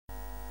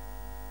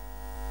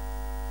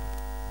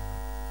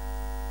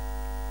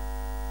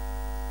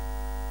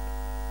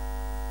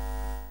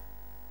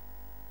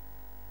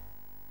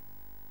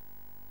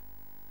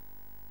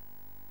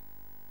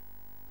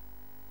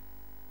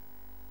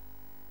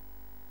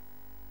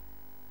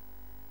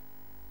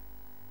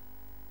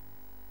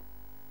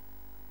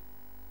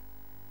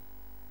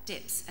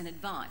steps and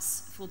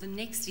advice for the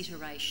next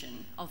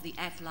iteration of the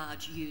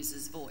at-large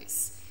user's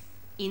voice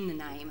in the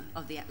name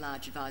of the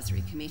At-Large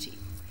Advisory Committee.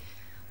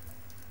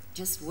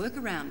 Just work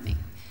around me.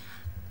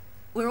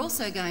 We're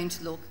also going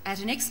to look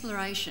at an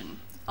exploration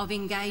of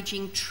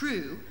engaging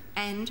true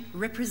and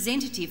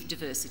representative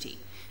diversity,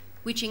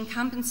 which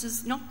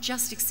encompasses not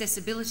just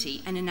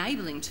accessibility and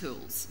enabling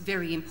tools,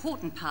 very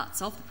important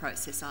parts of the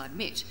process, I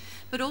admit,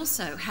 but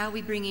also how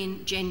we bring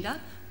in gender,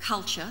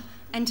 culture,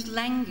 and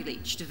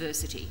language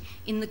diversity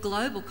in the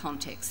global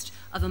context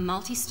of a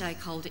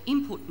multi-stakeholder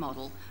input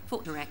model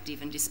for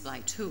interactive and display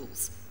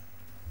tools.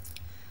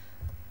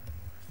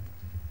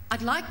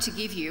 I'd like to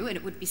give you, and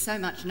it would be so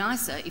much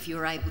nicer if you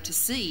were able to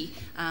see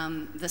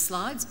the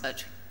slides,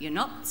 but you're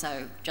not,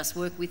 so just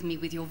work with me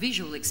with your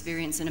visual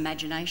experience and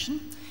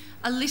imagination,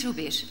 a little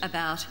bit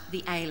about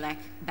the ALAC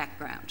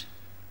background.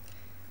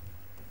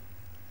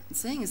 And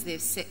seeing as they've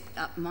set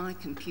up my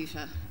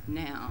computer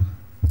now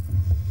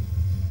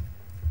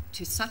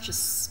to such a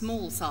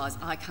small size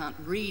I can't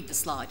read the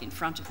slide in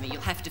front of me,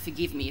 you'll have to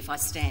forgive me if I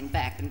stand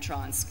back and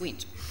try and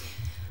squint.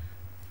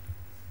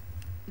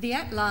 The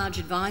At-Large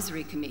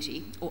Advisory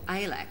Committee, or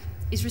ALAC,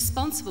 is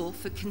responsible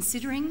for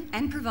considering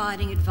and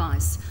providing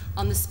advice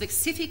on the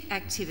specific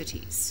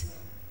activities.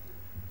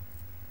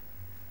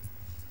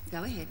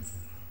 Go ahead.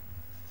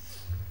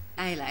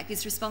 ALAC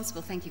is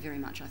responsible, thank you very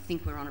much, I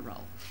think we're on a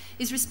roll,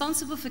 is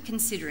responsible for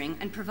considering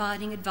and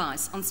providing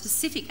advice on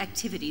specific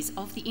activities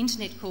of the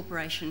Internet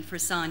Corporation for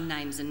Assigned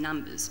Names and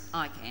Numbers,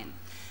 ICANN,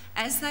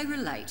 as they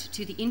relate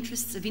to the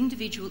interests of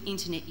individual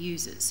Internet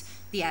users,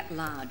 the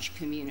at-large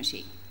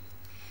community.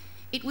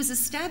 It was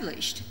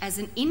established as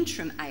an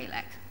interim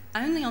ALAC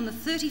only on the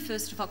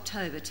 31st of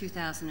October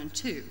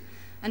 2002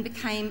 and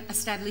became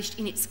established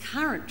in its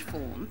current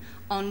form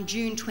on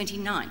June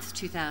 29th,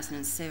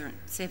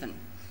 2007.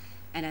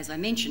 And as I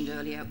mentioned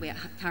earlier, we are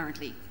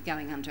currently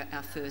going under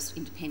our first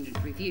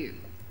independent review.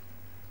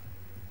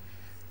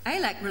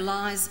 ALAC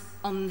relies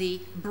on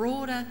the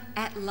broader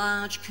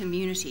at-large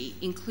community,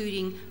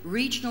 including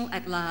regional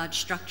at-large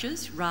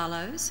structures,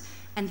 RALOs,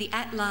 and the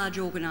at-large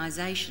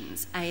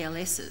organisations,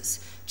 ALSs,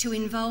 to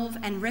involve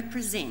and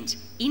represent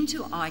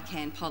into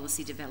ICANN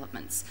policy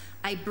developments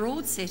a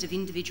broad set of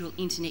individual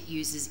Internet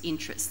users'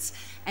 interests.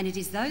 And it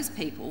is those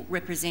people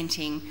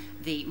representing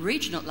the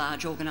regional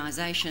at-large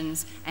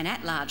organisations and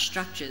at-large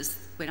structures,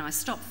 when I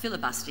stop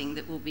filibustering,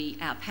 that will be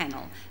our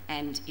panel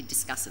and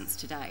discussants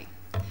today.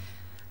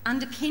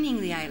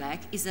 Underpinning the ALAC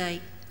is a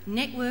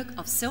network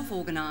of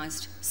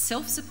self-organised,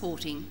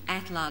 self-supporting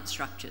at-large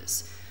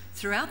structures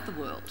throughout the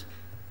world,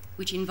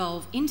 which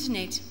involve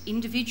Internet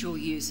individual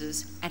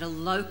users at a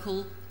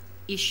local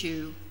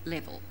issue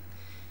level.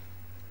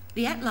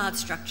 The at-large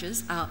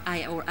structures,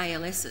 or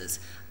ALSs,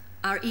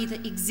 are either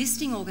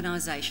existing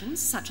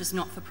organisations, such as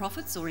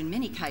not-for-profits, or in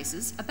many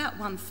cases, about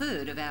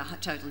 1/3 of our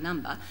total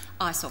number,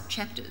 ISOC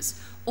chapters,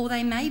 or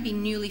they may be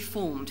newly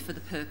formed for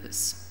the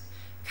purpose.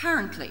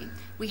 Currently,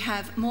 we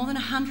have more than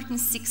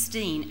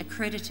 116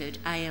 accredited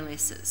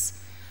ALSs,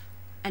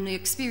 and we're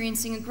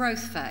experiencing a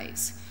growth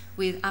phase,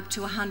 with up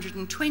to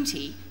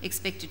 120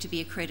 expected to be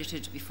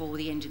accredited before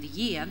the end of the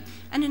year,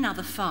 and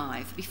another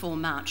 5 before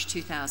March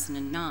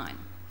 2009.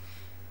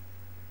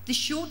 The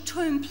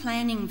short-term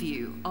planning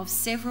view of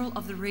several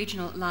of the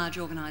regional at-large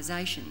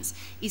organisations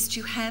is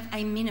to have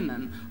a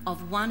minimum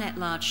of 1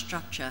 at-large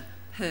structure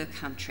per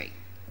country.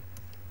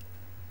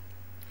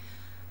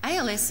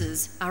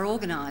 ALSs are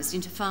organised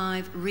into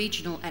 5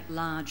 regional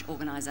at-large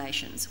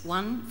organisations,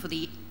 one for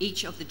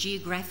each of the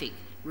geographic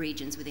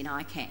regions within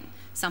ICANN,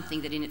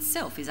 something that in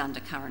itself is under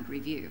current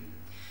review.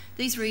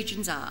 These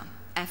regions are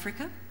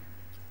Africa,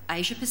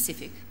 Asia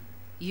Pacific,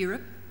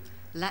 Europe,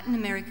 Latin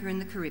America and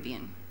the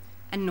Caribbean,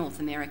 and North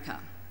America.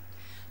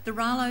 The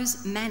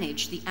RALOs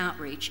manage the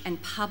outreach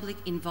and public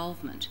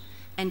involvement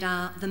and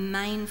are the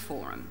main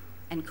forum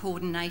and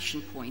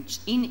coordination point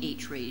in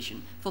each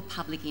region for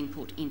public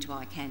input into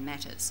ICANN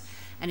matters.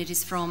 And it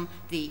is from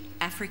the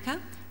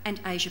Africa and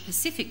Asia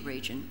Pacific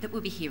region that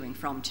we'll be hearing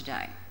from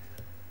today.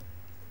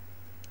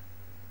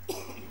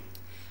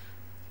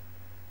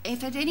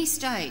 If at any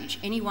stage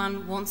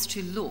anyone wants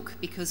to look,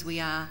 because we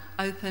are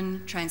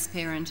open,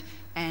 transparent,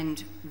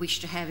 and wish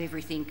to have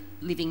everything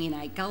living in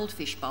a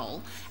goldfish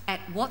bowl,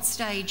 at what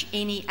stage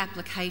any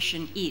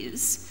application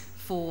is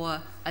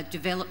for a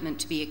development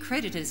to be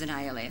accredited as an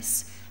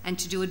ALS, and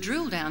to do a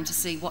drill down to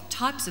see what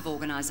types of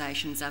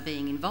organisations are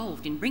being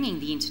involved in bringing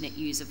the Internet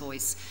user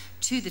voice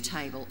to the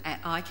table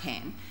at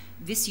ICANN,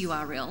 this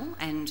URL,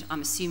 and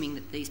I'm assuming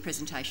that these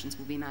presentations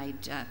will be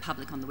made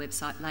public on the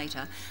website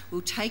later,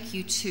 will take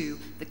you to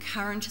the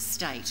current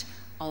state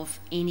of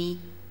any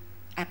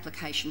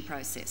application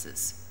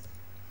processes.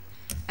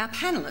 Our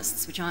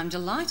panellists, which I'm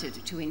delighted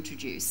to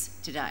introduce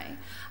today,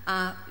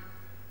 are...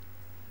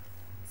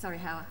 Sorry,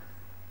 Howard.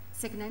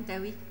 Second name,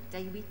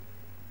 Dewi?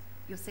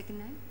 Your second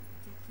name?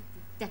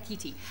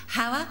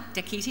 Hawa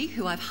Dakiti,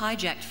 who I've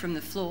hijacked from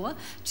the floor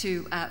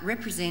to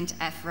represent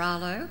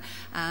AFRALO.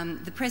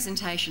 The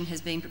presentation has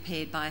been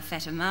prepared by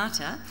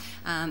Fatimata,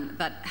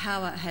 but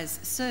Hawa has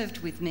served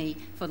with me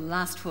for the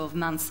last 12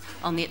 months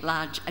on the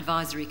At-Large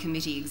Advisory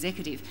Committee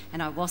Executive,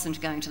 and I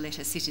wasn't going to let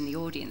her sit in the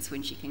audience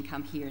when she can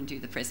come here and do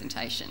the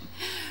presentation.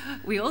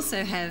 We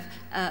also have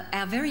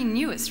our very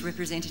newest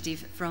representative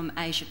from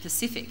Asia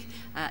Pacific,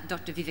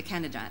 Dr.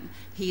 Vivekanandan.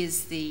 He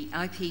is the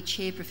IP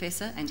Chair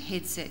Professor and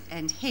head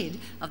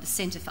of the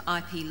Centre for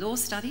IP Law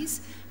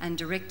Studies and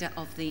Director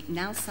of the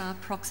Nalsar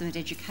Proximate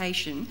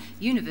Education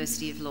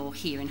University of Law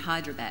here in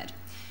Hyderabad.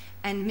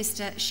 And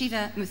Mr.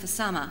 Shiva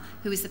Muthusama,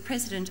 who is the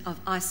President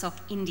of ISOC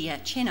India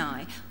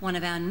Chennai, one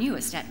of our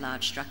newest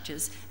at-large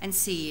structures, and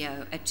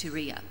CEO at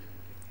TRAI.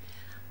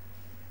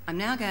 I'm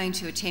now going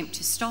to attempt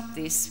to stop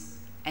this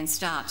and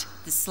start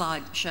the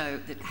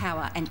slideshow that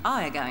Hawa and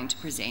I are going to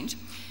present.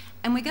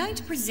 And we're going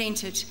to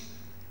present it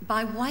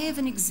by way of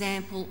an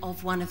example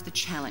of one of the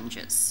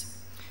challenges.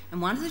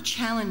 And one of the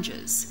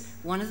challenges,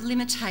 one of the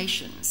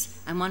limitations,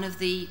 and one of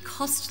the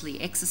costly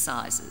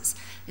exercises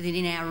that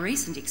in our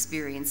recent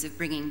experience of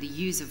bringing the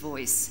user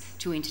voice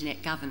to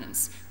internet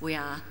governance we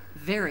are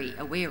very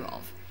aware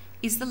of,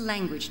 is the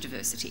language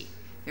diversity.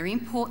 Very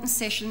important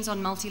sessions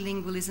on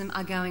multilingualism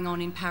are going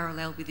on in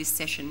parallel with this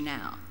session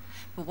now.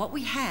 But what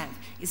we have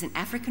is an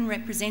African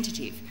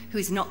representative who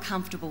is not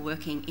comfortable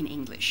working in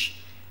English,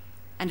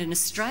 and an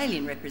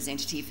Australian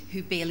representative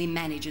who barely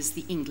manages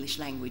the English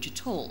language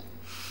at all,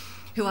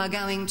 who are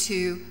going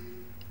to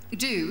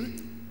do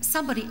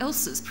somebody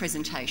else's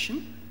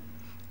presentation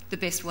the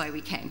best way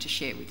we can to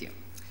share with you.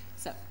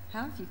 So,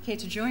 Hal, if you care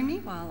to join me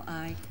while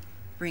I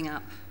bring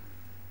up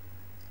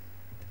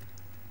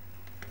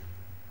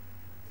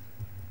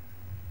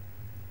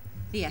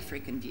the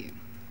African view.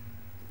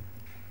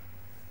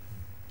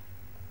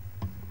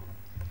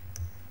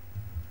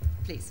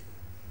 Please.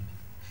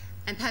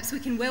 And perhaps we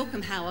can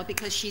welcome Hawa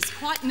because she's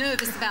quite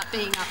nervous about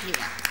being up here.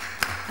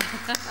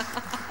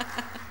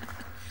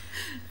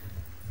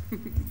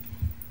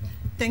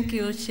 Thank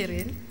you,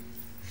 Shri.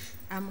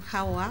 I'm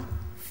Hawa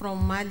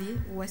from Mali,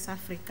 West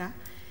Africa,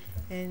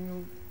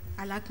 and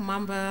I like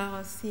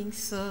member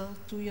since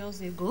 2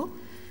 years ago.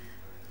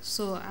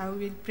 So I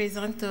will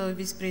present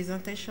this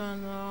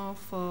presentation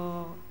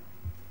for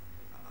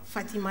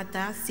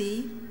Fatimata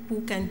Sey,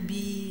 who can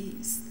be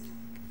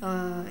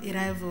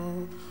arrive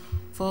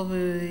for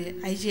the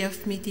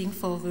IGF meeting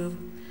for the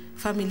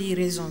family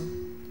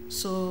reason.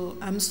 So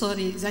I'm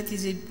sorry, that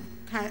is a,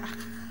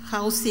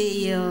 how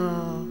say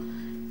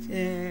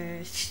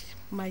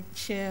my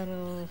chair.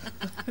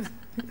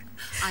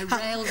 I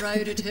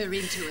railroaded her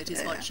into it,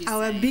 is what she's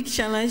saying. Our big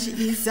challenge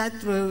is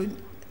that the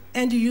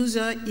end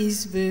user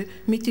is the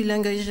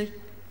multi-language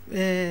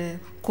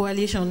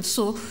coalition.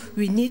 So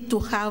we need to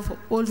have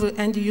all the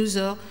end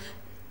user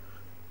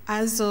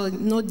as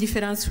no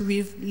difference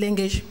with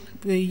language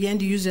the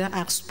end user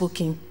are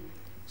speaking.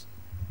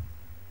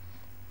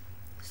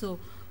 So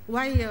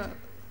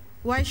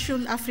why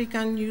should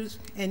African use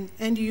an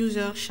end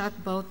user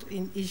chatbot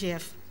in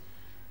IGF?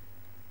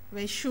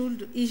 Why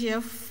should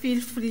IGF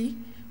feel free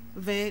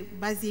their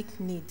basic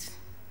needs?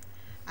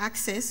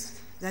 Access,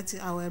 that's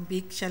our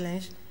big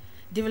challenge,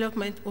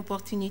 development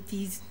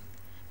opportunities,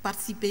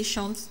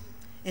 participation,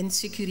 and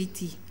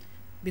security.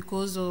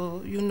 Because,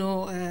 you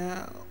know,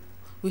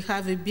 we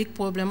have a big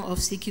problem of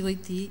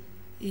security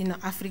in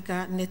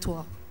Africa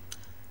network.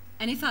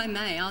 And if I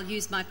may, I'll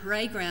use my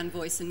parade ground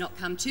voice and not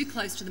come too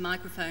close to the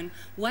microphone.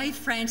 Wave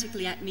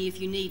frantically at me if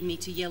you need me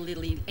to yell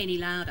any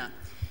louder.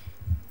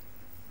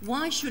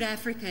 Why should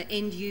Africa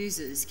end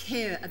users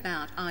care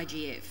about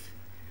IGF?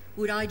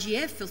 Would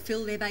IGF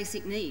fulfil their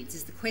basic needs,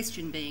 is the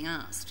question being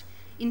asked,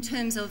 in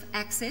terms of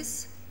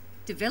access,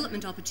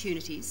 development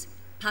opportunities,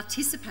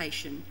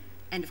 participation,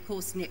 and of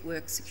course,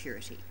 network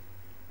security?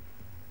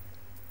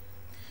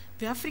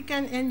 The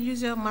African end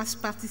user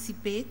must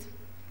participate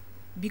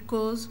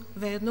because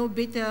they know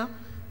better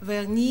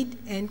their need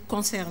and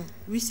concern.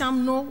 We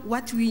some know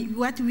what we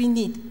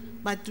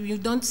need, but we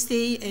don't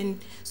say and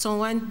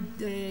someone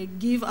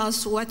give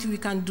us what we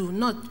can do.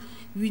 Not.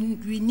 We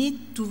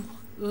need to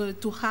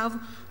have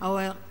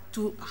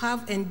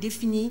and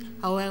define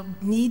our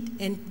need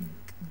and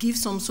give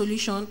some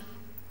solution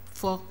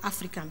for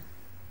African.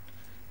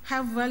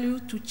 Have value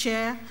to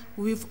share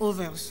with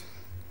others.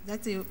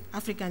 That's the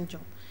African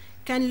job.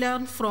 Can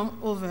learn from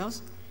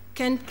others,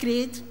 can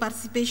create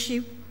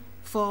participation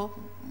for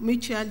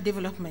mutual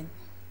development.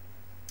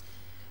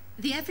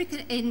 The African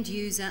end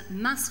user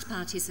must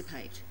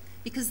participate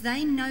because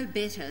they know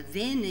better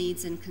their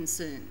needs and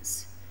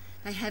concerns.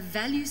 They have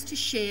values to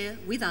share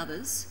with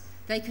others,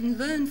 they can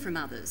learn from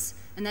others,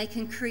 and they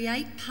can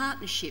create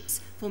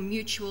partnerships for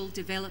mutual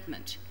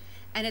development.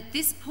 And at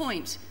this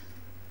point,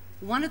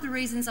 one of the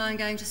reasons I'm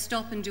going to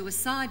stop and do a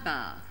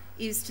sidebar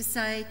is to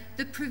say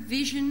the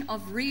provision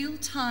of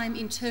real-time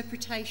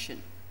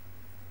interpretation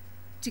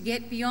to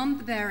get beyond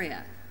the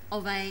barrier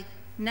of a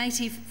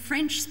native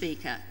French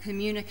speaker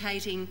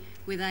communicating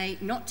with a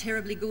not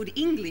terribly good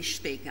English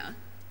speaker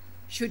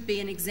should be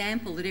an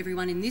example that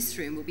everyone in this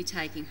room will be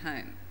taking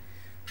home.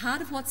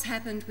 Part of what's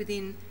happened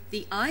within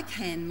the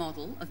ICANN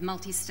model of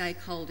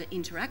multi-stakeholder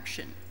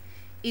interaction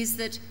is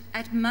that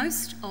at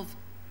most of,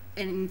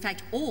 and in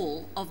fact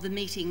all of the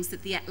meetings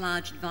that the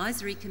At-Large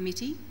Advisory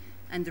Committee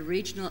and the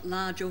regional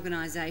at-large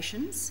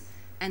organisations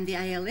and the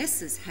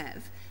ALSs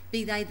have,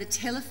 be they the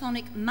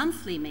telephonic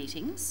monthly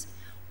meetings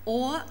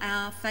or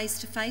our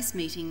face-to-face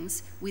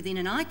meetings within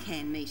an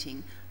ICANN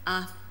meeting,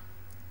 are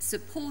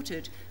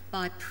supported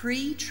by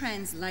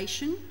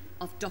pre-translation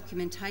of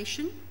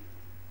documentation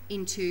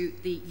into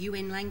the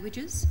UN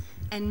languages,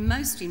 and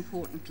most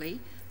importantly,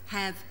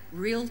 have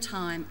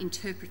real-time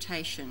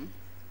interpretation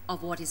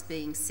of what is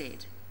being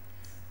said.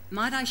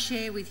 Might I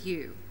share with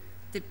you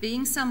that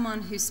being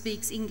someone who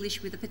speaks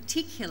English with a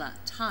particular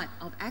type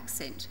of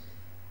accent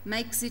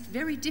makes it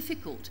very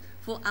difficult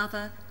for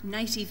other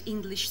native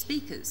English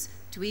speakers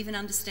to even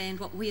understand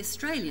what we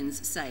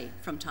Australians say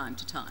from time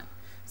to time.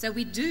 So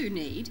we do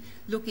need,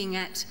 looking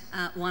at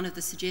one of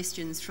the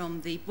suggestions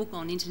from the book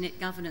on internet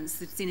governance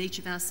that's in each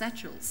of our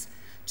satchels,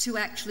 to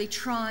actually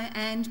try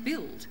and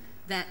build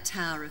that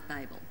Tower of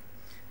Babel.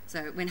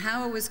 So when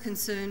Howard was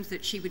concerned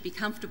that she would be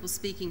comfortable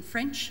speaking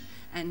French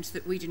and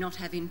that we do not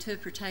have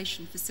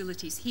interpretation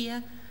facilities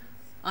here,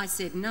 I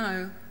said,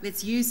 no,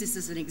 let's use this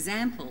as an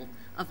example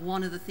of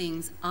one of the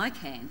things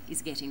ICANN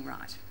is getting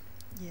right.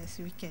 Yes,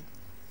 we can.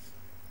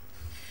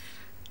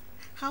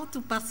 How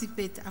to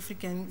participate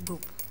African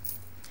group?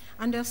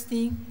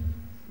 Understanding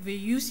the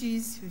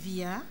uses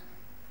via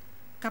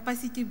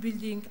capacity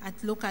building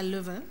at local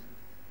level,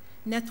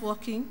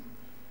 networking,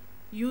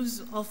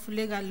 use of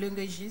legal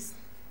languages,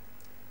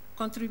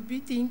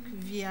 contributing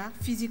via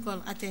physical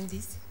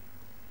attendees,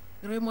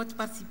 remote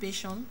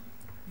participation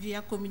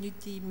via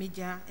community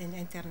media and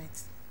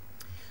internet.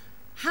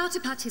 How to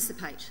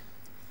participate?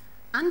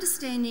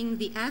 Understanding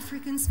the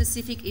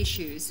African-specific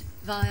issues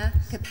via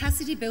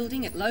capacity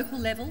building at local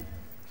level,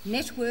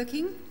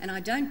 networking, and I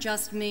don't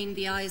just mean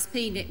the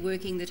ISP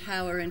networking that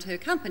Howard and her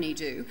company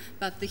do,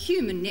 but the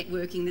human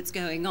networking that's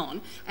going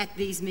on at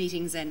these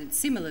meetings and at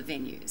similar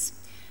venues.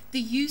 The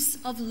use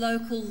of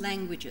local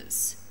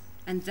languages,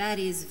 and that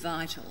is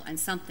vital, and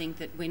something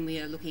that when we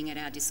are looking at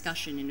our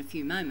discussion in a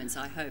few moments,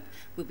 I hope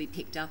will be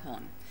picked up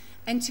on.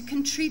 And to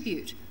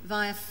contribute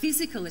via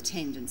physical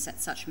attendance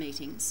at such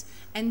meetings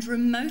and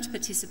remote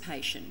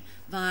participation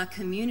via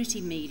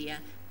community media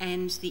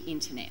and the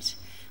internet.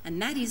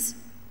 And that is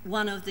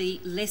one of the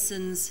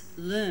lessons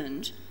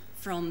learned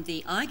from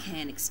the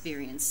ICANN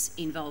experience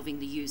involving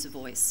the user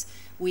voice.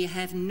 We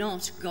have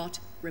not got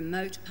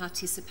remote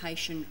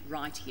participation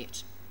right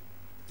yet.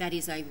 That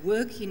is a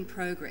work in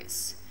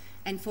progress.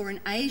 And for an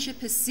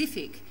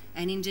Asia-Pacific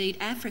and indeed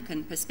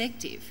African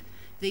perspective,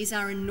 these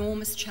are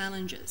enormous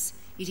challenges.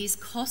 It is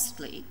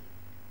costly,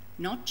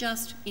 not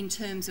just in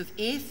terms of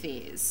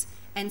airfares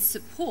and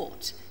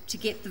support to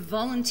get the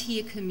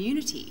volunteer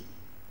community,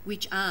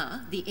 which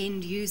are the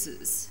end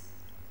users,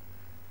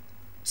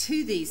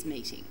 to these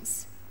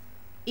meetings.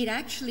 It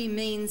actually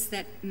means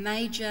that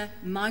major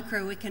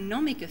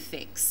microeconomic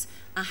effects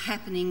are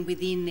happening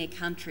within their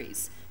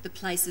countries. The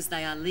places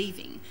they are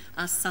leaving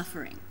are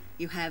suffering.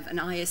 You have an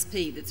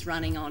ISP that's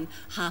running on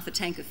half a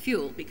tank of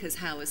fuel because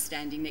Howard's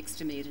standing next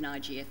to me at an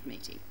IGF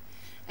meeting.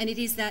 And it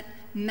is that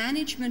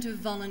management of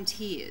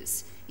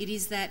volunteers, it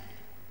is that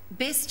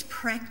best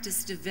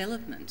practice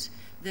development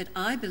that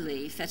I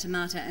believe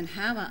Fatimata and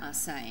Howard are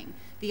saying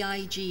the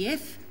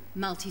IGF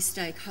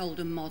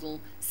multi-stakeholder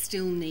model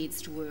still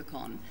needs to work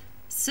on.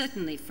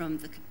 Certainly from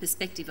the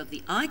perspective of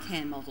the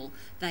ICANN model,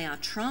 they are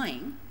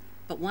trying,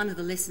 but one of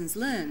the lessons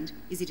learned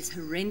is it is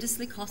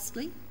horrendously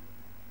costly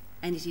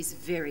and it is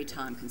very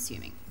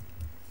time-consuming.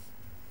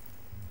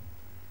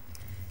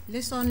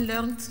 Lesson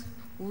learned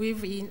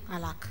within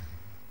ALAC.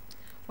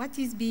 What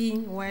is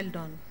being well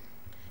done?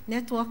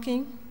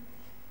 Networking,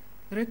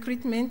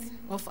 recruitment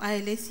of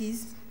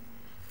ILSs.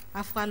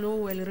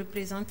 AFRALO will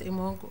represent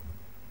among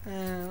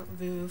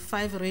the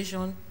 5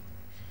 regions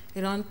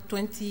around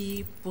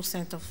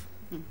 20% of.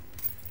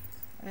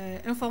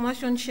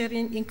 Information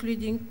sharing,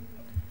 including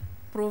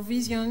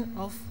provision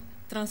of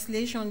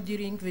translation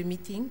during the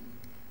meeting,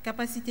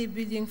 capacity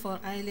building for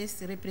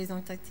ILS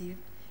representative,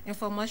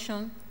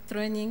 information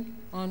training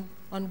on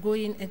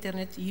ongoing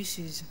internet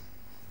usage.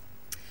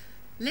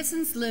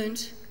 Lessons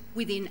learnt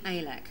within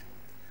ALAC.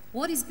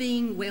 What is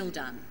being well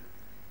done?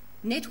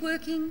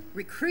 Networking,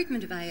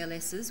 recruitment of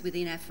ALSs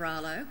within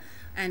AFRALO,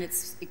 and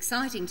it's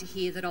exciting to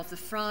hear that of the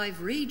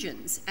 5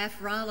 regions,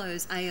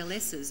 AFRALO's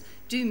ALSs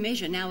do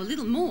measure now a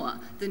little more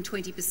than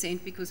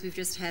 20% because we've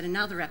just had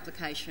another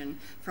application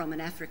from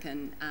an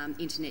African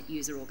internet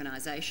user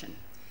organisation.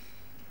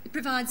 It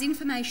provides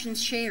information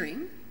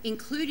sharing,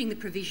 including the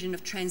provision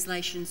of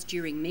translations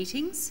during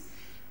meetings,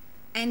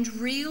 and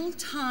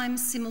real-time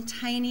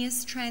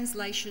simultaneous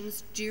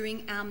translations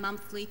during our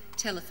monthly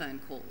telephone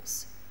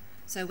calls.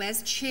 So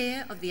as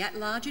chair of the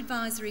At-Large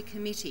Advisory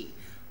Committee,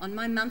 on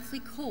my monthly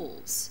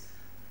calls,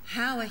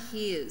 Howard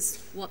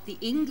hears what the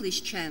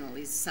English channel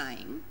is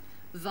saying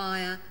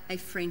via a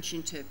French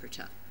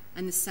interpreter,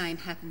 and the same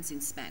happens in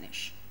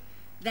Spanish.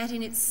 That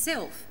in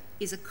itself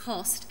is a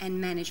cost and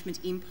management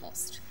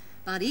impost.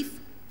 But if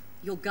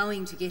you're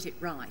going to get it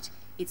right,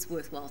 it's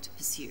worthwhile to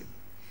pursue.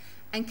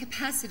 And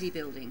capacity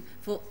building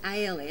for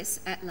ALS,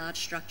 at-large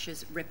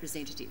structures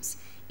representatives,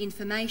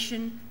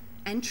 information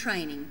and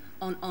training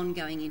on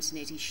ongoing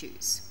internet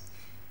issues.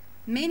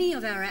 Many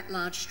of our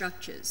at-large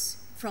structures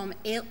from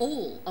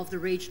all of the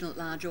regional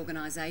at-large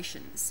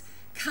organisations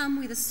come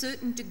with a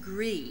certain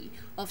degree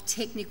of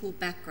technical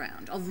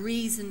background, of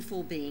reason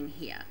for being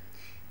here.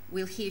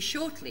 We'll hear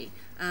shortly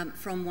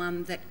from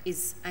one that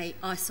is a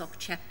ISOC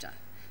chapter.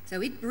 So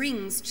it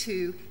brings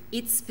to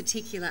its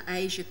particular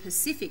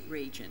Asia-Pacific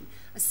region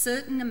a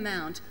certain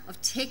amount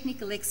of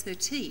technical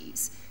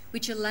expertise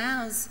which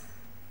allows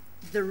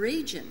the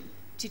region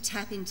to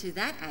tap into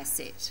that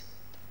asset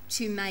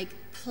to make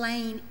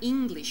plain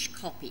English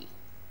copy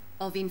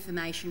of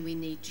information we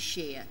need to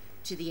share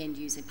to the end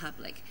user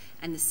public.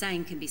 And the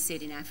same can be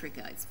said in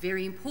Africa. It's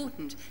very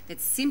important that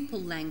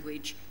simple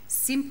language,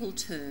 simple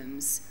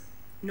terms,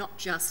 not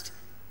just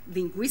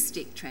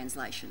linguistic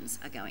translations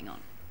are going on.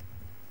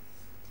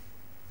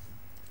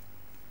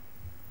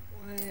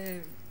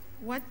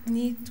 What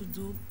needs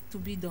to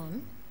be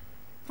done?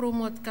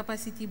 Promote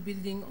capacity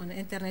building on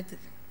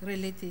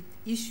internet-related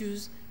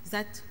issues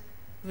at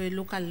the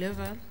local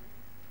level.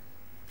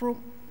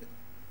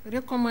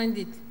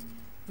 Recommended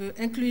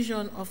the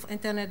inclusion of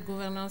internet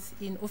governance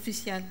in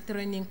official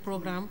training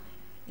program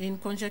in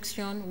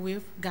conjunction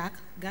with GAC.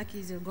 GAC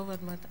is a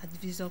Government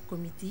Advisor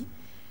Committee.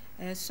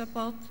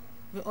 Support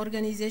the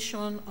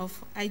organization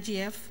of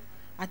IGF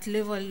at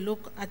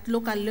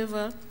local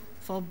level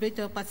for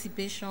better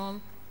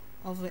participation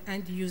of the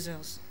end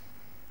users.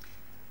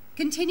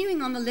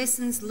 Continuing on the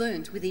lessons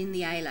learned within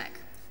the ALAC,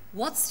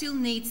 what still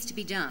needs to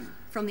be done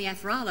from the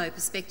AFRALO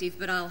perspective,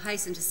 but I'll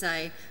hasten to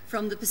say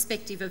from the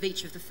perspective of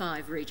each of the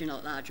 5 regional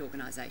at-large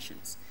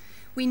organisations?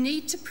 We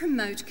need to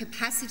promote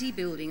capacity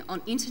building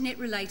on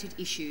internet-related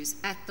issues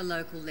at the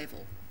local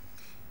level.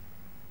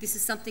 This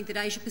is something that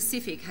Asia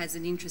Pacific has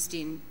an interest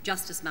in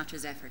just as much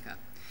as Africa.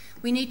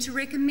 We need to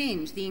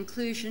recommend the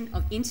inclusion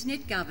of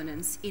internet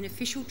governance in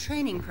official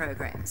training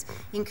programs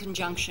in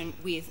conjunction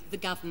with the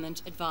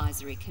Government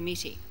Advisory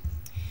Committee.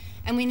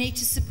 And we need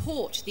to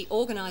support the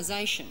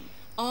organisation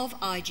of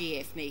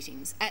IGF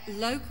meetings at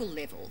local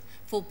level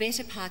for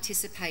better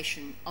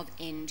participation of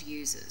end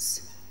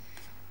users.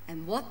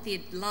 And what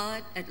the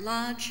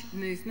at-large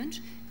movement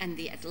and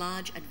the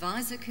at-large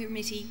advisor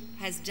committee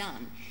has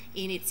done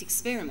in its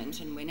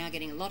experiment, and we're now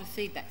getting a lot of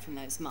feedback from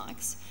those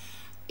mics,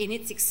 in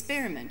its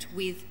experiment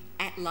with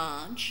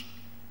at-large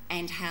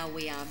and how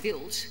we are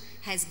built,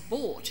 has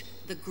brought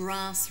the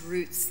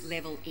grassroots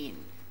level in.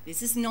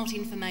 This is not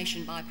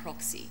information by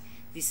proxy.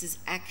 This is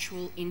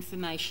actual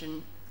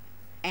information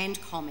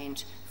and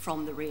comment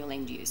from the real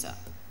end user.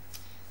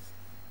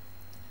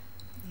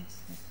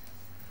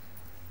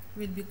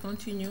 Will be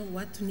continue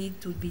what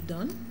need to be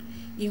done,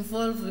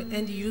 involve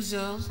end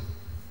users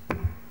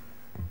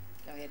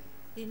Go ahead.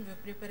 in the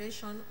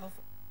preparation of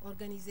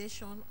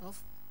organization of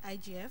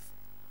IGF,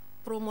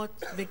 promote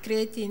the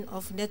creating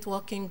of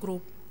networking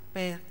group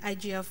per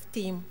IGF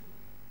team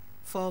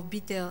for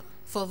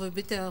the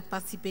better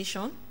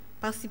participation,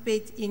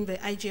 participate in the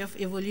IGF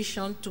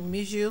evolution to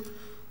measure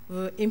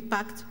the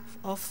impact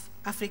of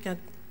African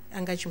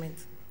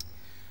engagement.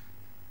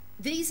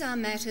 These are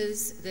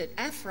matters that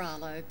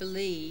AFRALO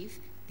believe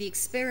the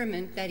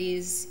experiment that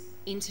is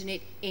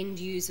internet end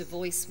user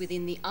voice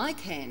within the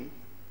ICANN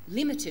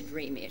limited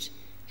remit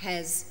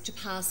has to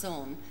pass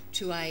on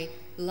to a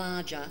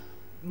larger,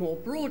 more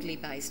broadly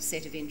based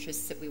set of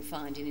interests that we'll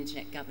find in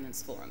Internet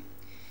Governance Forum.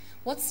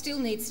 What still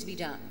needs to be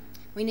done?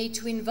 We need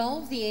to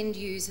involve the end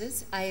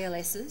users,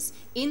 ALSs,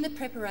 in the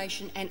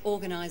preparation and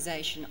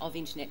organisation of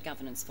Internet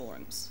Governance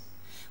Forums.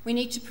 We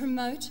need to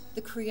promote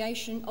the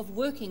creation of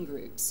working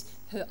groups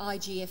per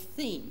IGF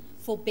theme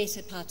for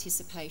better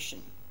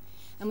participation.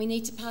 And we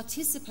need to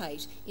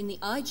participate in the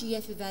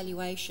IGF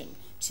evaluation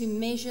to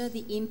measure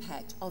the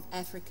impact of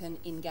African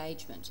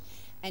engagement.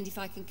 And if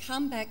I can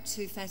come back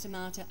to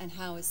Fatimata and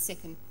Howard's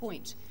second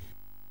point,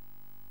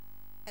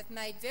 have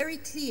made very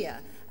clear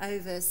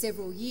over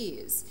several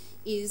years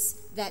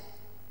is that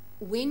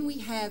when we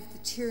have the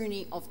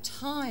tyranny of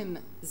time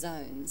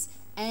zones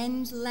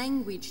and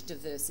language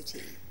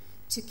diversity,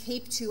 to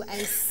keep to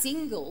a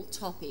single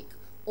topic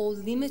or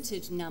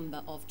limited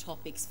number of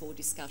topics for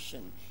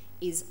discussion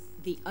is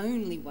the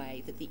only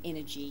way that the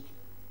energy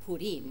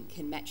put in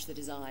can match the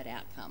desired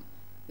outcome.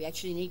 We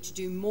actually need to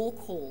do more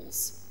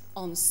calls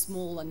on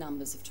smaller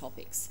numbers of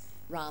topics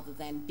rather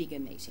than bigger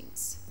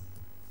meetings.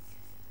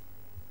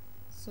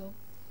 So,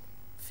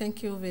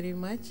 thank you very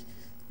much.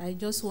 I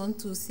just want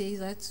to say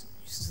that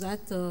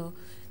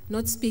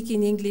not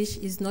speaking English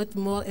is not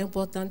more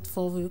important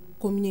for the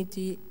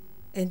community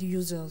and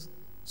users.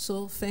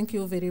 So thank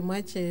you very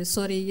much.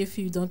 Sorry if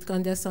you don't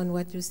understand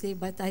what you say,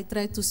 but I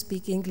try to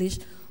speak English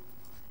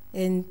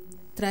and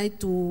try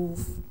to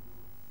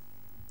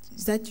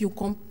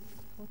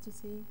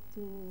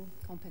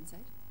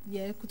compensate.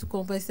 Yeah, to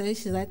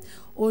compensate that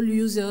all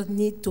users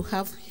need to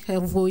have her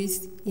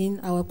voice in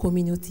our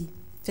community.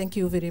 Thank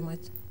you very much.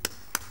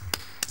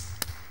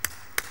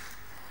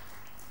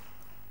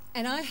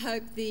 And I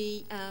hope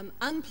the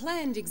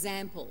unplanned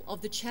example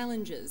of the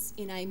challenges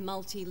in a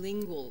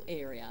multilingual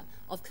area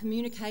of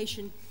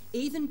communication,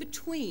 even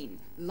between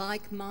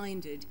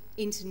like-minded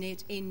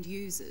internet end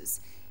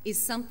users,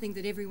 is something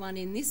that everyone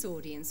in this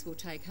audience will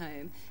take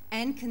home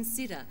and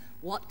consider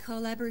what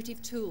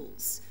collaborative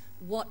tools,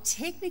 what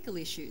technical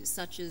issues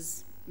such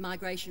as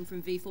migration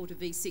from V4 to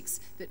V6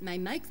 that may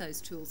make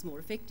those tools more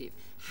effective.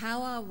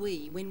 How are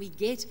we, when we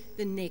get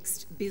the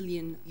next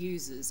billion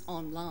users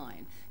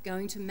online,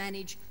 going to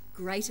manage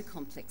greater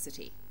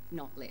complexity,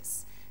 not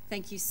less?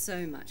 Thank you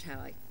so much,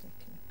 Howie.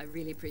 I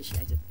really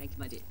appreciate it. Thank you,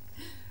 my dear.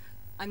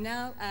 I'm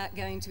now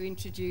going to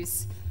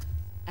introduce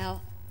our,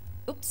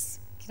 oops,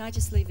 can I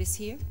just leave this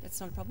here? That's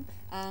not a problem.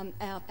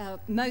 Our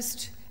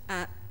most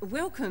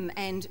welcome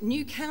and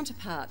new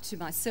counterpart to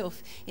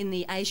myself in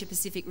the Asia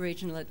Pacific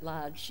Regional at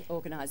Large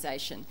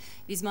organisation.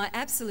 It is my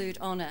absolute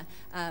honour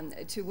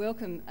to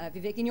welcome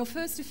Vivek in your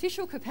first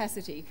official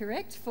capacity,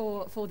 correct,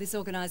 for this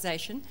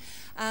organisation.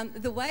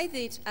 The way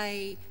that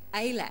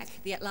ALAC,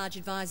 the At Large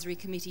Advisory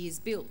Committee, is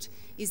built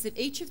is that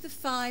each of the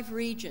 5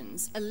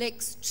 regions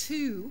elects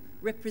 2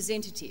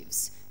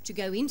 representatives to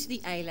go into the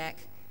ALAC,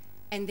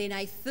 and then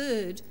a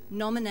 3rd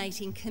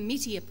nominating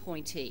committee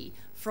appointee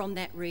from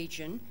that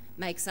region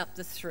makes up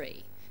the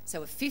 3.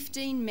 So a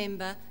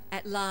 15-member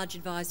at-large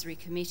advisory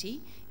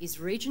committee is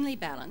regionally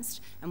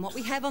balanced, and what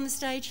we have on the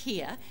stage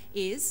here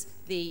is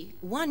the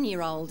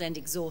 1-year-old and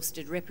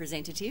exhausted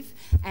representative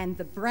and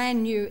the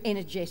brand new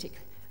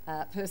energetic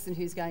person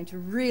who's going to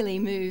really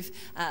move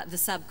the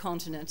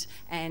subcontinent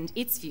and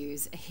its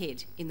views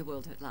ahead in the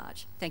world at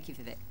large. Thank you,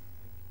 Vivek.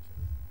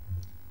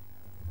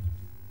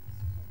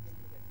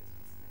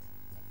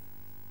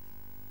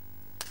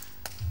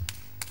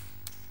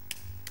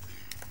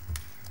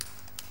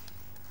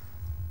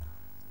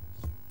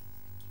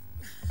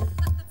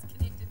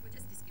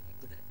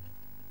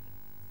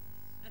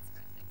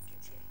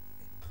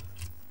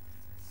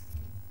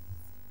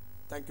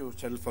 Thank you,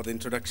 Cheryl, for the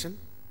introduction.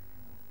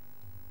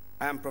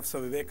 I am Professor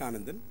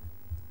Vivekanandan.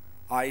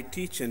 I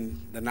teach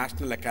in the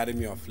National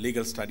Academy of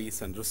Legal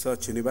Studies and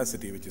Research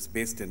University, which is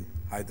based in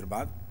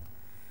Hyderabad.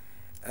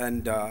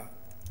 And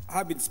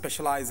I've been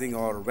specializing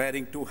or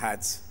wearing 2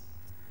 hats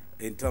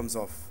in terms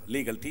of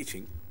legal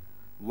teaching.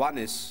 One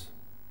is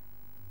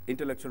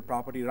intellectual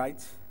property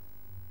rights.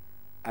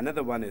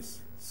 Another one is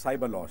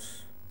cyber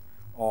laws,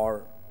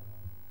 or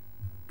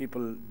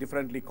people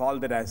differently call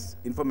that as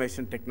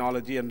information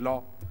technology and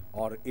law,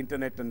 or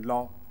internet and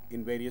law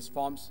in various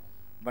forms,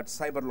 but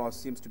cyber law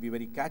seems to be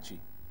very catchy,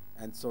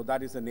 and so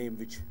that is the name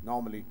which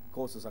normally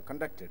courses are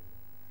conducted.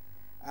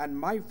 And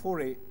my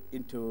foray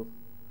into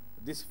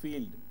this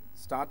field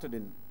started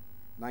in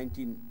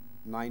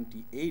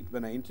 1998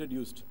 when I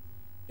introduced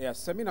a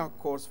seminar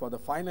course for the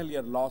final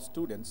year law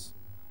students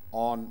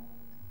on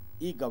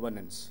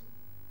e-governance.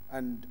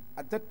 And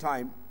at that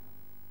time,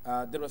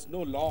 there was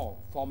no law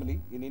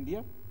formally in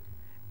India.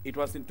 It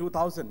was in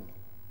 2000,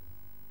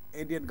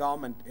 Indian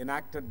government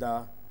enacted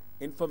the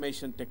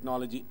Information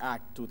Technology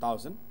Act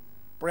 2000.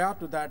 Prior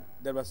to that,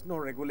 there was no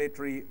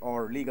regulatory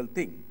or legal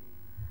thing.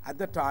 At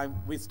that time,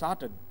 we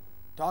started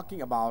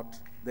talking about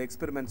the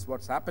experiments,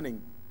 what's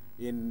happening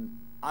in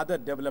other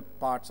developed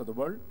parts of the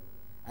world,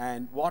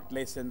 and what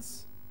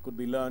lessons could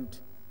be learned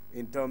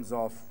in terms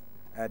of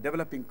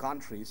developing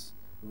countries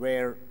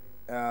where,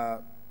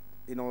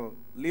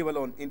 leave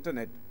alone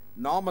internet,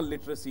 normal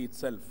literacy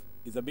itself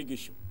is a big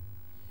issue.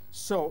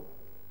 So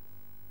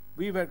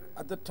we were,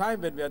 at the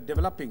time when we are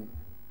developing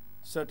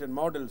certain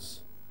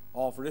models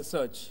of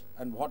research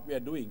and what we are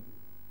doing,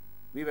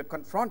 we were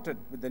confronted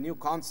with the new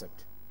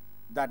concept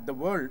that the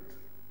world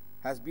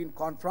has been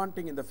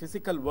confronting in the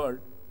physical world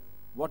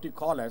what you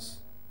call as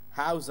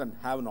haves and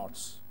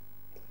have-nots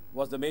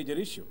was the major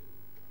issue.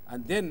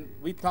 And then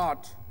we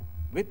thought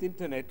with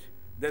internet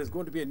there is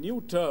going to be a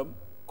new term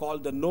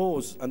called the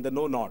no's and the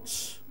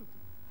no-nots.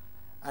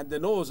 And the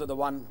no's are the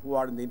one who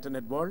are in the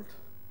internet world,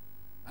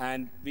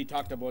 and we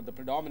talked about the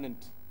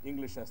predominant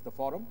English as the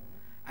forum.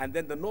 And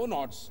then the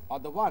no-nots are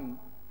the one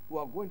who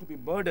are going to be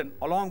burdened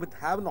along with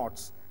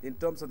have-nots in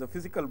terms of the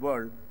physical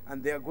world,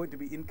 and they are going to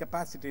be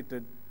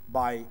incapacitated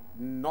by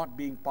not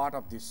being part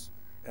of this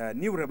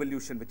new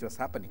revolution which was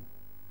happening.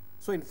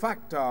 So in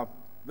fact,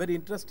 very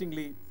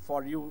interestingly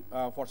for you,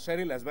 for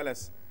Cheryl, as well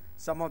as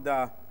some of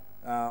the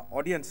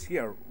audience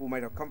here who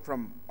might have come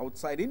from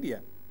outside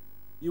India,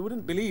 you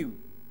wouldn't believe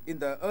in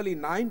the early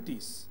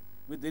 90s,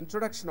 with the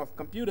introduction of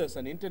computers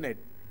and internet,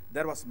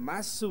 there was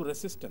massive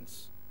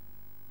resistance.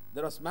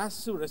 There was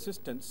massive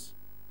resistance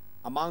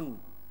among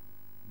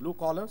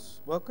blue-collar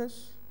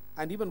workers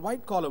and even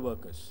white-collar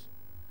workers.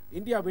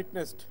 India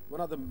witnessed one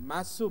of the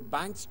massive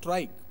bank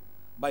strike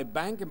by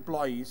bank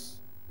employees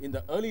in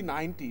the early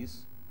 90s,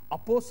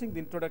 opposing the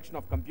introduction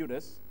of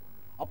computers,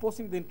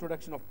 opposing the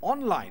introduction of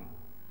online,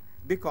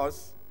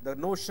 because the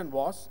notion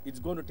was it's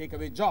going to take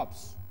away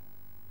jobs.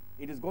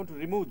 It is going to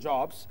remove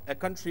jobs. A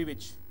country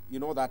which, you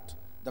know, that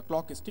the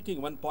clock is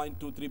ticking,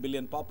 1.23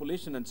 billion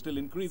population and still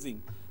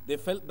increasing. They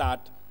felt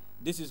that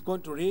this is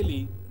going to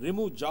really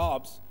remove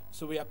jobs,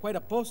 so we are quite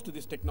opposed to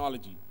this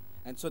technology.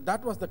 And so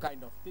that was the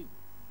kind of thing.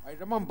 I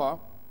remember,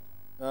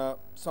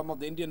 some of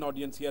the Indian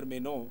audience here may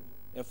know,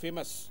 a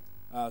famous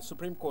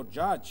Supreme Court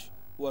judge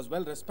who was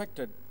well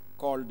respected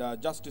called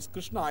Justice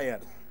Krishna Iyer,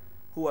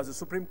 who was a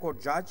Supreme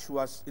Court judge who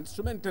was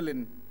instrumental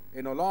in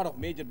a lot of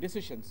major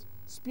decisions,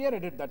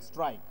 spearheaded that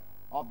strike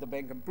of the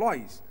bank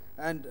employees.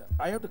 And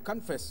I have to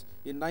confess,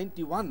 in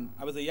 '91,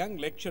 I was a young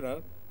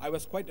lecturer. I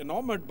was quite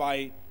enamored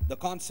by the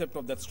concept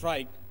of that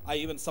strike. I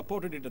even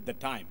supported it at the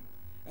time.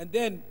 And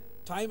then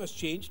time has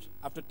changed.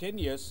 After 10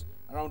 years,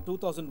 around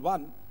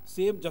 2001,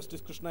 same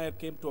Justice Krishna Iyer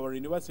came to our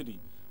university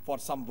for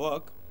some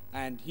work,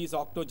 and he's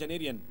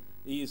octogenarian.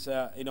 He's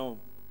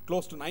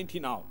close to 90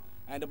 now.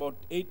 And about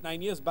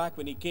 8-9 years back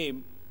when he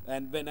came,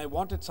 and when I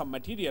wanted some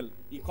material,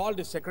 he called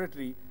his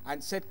secretary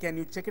and said, can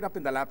you check it up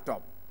in the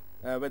laptop,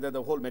 whether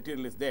the whole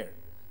material is there?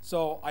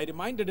 So I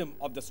reminded him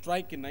of the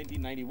strike in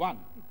 1991.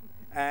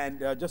 And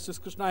Justice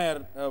Krishna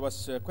Iyer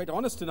was quite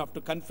honest enough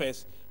to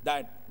confess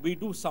that we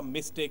do some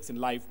mistakes in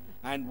life,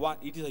 and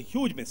it is a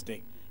huge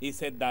mistake. He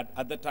said that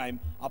at the time,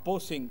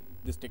 opposing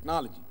this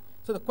technology.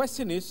 So the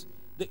question is,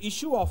 the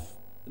issue of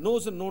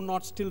knows and know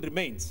not still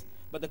remains.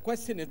 But the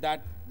question is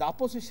that the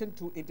opposition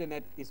to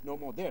internet is no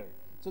more there.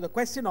 So the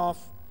question of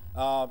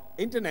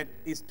internet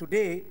is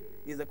today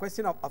is the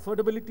question of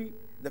affordability,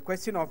 the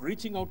question of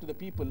reaching out to the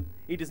people.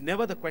 It is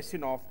never the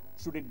question of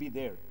should it be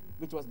there,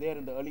 which was there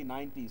in the early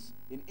 90s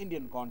in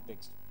Indian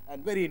context.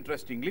 And very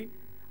interestingly,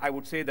 I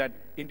would say that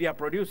India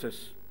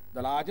produces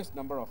the largest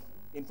number of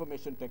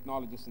information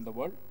technologists in the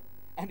world,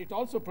 and it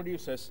also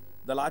produces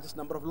the largest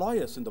number of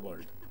lawyers in the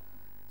world.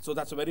 So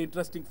that's a very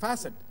interesting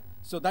facet.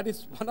 So that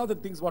is one of the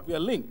things what we are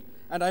linked.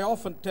 And I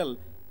often tell,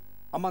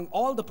 among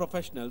all the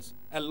professionals,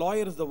 a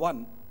lawyer is the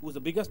one who's the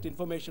biggest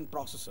information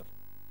processor.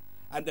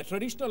 And the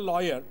traditional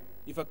lawyer,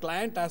 if a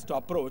client has to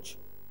approach,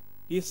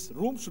 his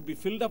room should be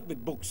filled up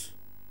with books,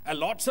 and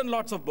lots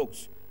of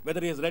books,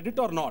 whether he has read it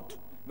or not,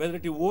 whether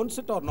he owns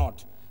it or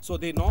not. So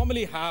they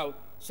normally have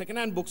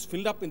second-hand books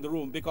filled up in the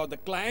room because the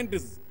client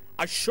is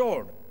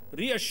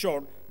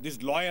reassured,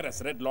 this lawyer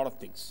has read a lot of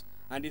things,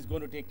 and he's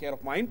going to take care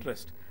of my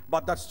interest.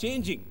 But that's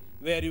changing,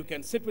 where you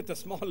can sit with a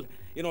small,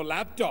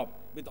 laptop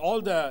with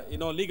all the,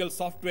 legal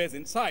softwares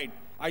inside.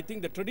 I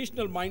think the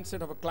traditional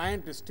mindset of a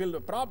client is still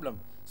a problem.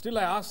 Still,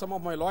 I ask some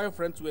of my lawyer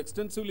friends who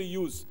extensively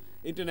use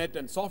internet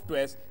and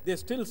softwares, they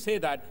still say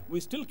that we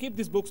still keep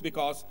these books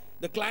because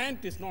the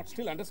client is not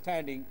still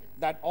understanding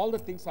that all the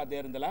things are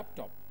there in the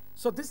laptop.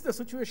 So this is the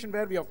situation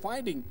where we are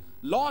finding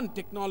law and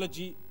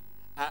technology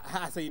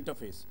has an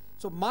interface.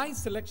 So my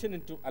selection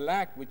into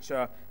ALAC, which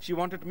she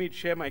wanted me to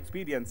share my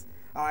experience,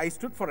 I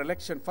stood for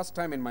election first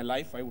time in my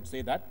life, I would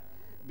say that,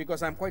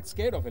 because I'm quite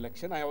scared of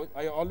election. I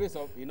always,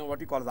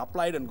 what you call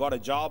applied and got a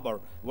job or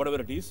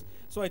whatever it is.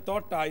 So I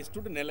thought I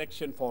stood in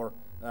election for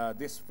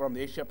this from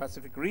the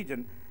Asia-Pacific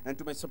region, and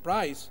to my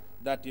surprise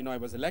that, I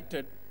was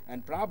elected,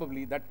 and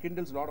probably that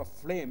kindles a lot of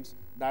flames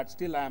that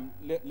still I'm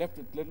left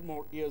with little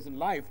more years in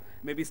life,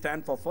 maybe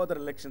stand for further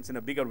elections in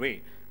a bigger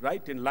way,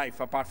 right, in life,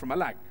 apart from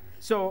ALAC.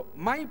 So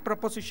my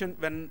proposition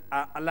when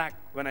ALAC,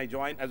 when I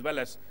joined, as well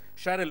as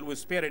Cheryl, who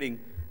is spearheading,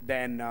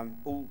 then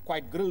who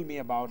quite grilled me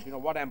about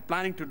what I'm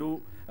planning to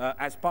do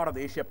as part of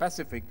the Asia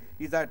Pacific,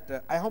 is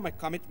that I have my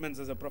commitments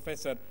as a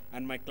professor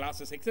and my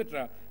classes,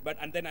 etc.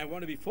 And then I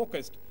want to be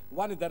focused.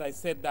 One is that I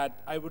said that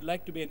I would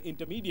like to be an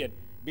intermediate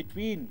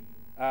between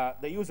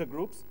the user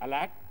groups,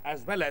 ALAC,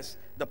 as well as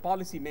the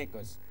policy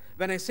makers.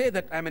 When I say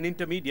that I'm an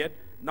intermediate,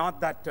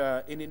 not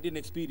that in Indian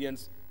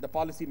experience, the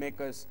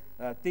policymakers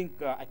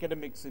think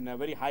academics in a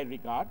very high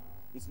regard.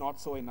 It's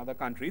not so in other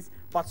countries.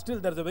 But still,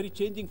 there's a very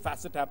changing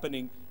facet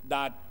happening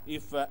that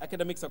if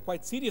academics are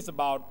quite serious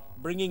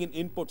about bringing in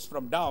inputs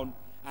from down,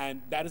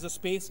 and there is a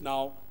space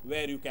now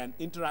where you can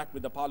interact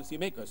with the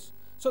policymakers.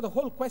 So the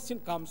whole question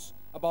comes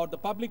about the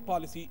public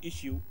policy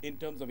issue in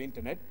terms of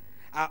internet.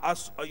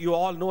 As you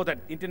all know that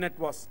internet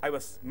was, I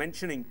was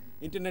mentioning,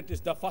 internet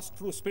is the first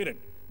true spirit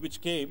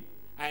which came,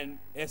 and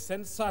a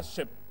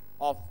censorship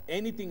of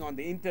anything on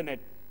the internet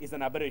is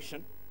an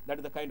aberration. That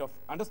is the kind of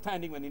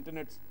understanding when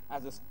internet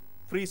as a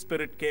free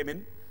spirit came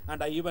in.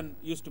 And I even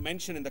used to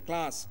mention in the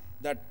class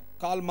that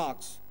Karl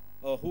Marx,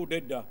 who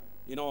did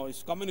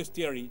his communist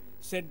theory,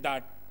 said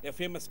that a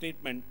famous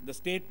statement, the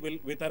state will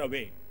wither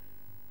away.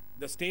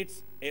 A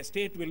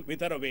state will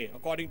wither away,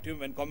 according to him,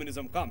 when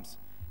communism comes.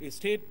 A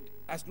state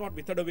has not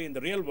withered away in the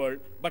real world,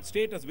 but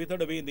state has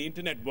withered away in the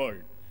internet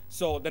world.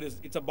 So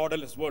it's a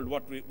borderless world,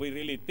 what we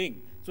really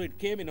think. So it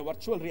came in a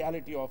virtual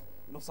reality of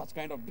such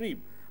kind of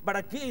dream. But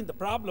again, the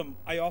problem,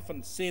 I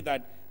often say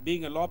that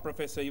being a law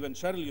professor, even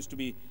Cheryl used to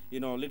be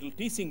little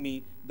teasing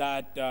me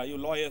that you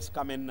lawyers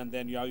come in and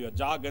then you have your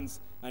jargons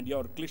and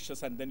your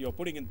cliches and then you're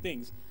putting in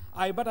things.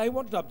 But I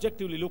want to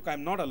objectively look,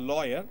 I'm not a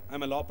lawyer,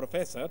 I'm a law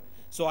professor,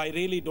 so I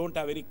really don't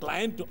have any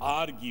client to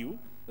argue,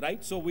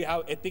 right? So we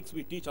have ethics,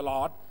 we teach a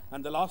lot,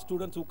 and the law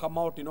students who come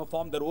out,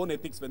 form their own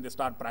ethics when they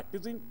start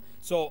practicing.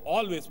 So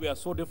always we are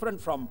so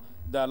different from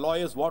the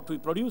lawyers, what we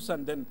produce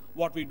and then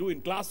what we do in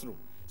classroom.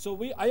 So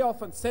I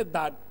often said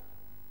that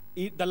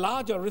the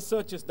larger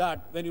research is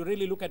that when you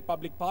really look at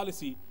public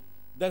policy,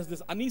 there's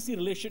this uneasy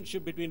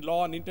relationship between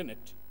law and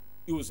internet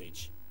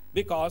usage.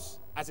 Because,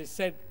 as I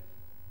said,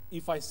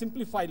 if I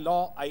simplify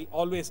law, I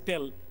always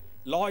tell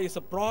law is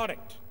a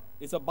product,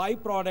 it's a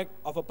byproduct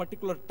of a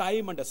particular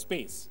time and a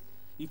space.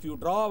 If you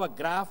draw a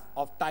graph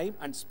of time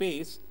and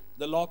space,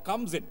 the law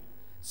comes in.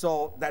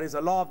 So there is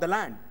a law of the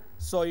land.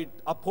 So it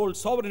upholds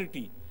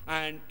sovereignty,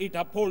 and it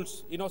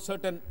upholds,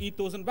 certain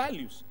ethos and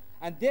values.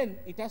 And then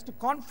it has to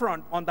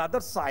confront on the other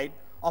side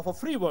of a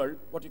free world,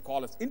 what you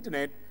call as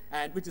internet,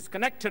 and which is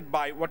connected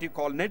by what you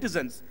call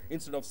netizens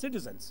instead of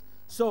citizens.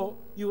 So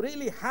you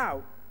really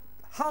have,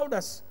 how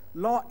does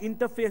law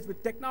interface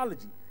with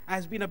technology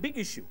has been a big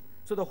issue.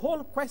 So the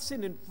whole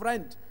question in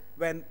front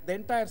when the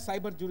entire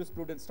cyber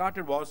jurisprudence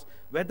started was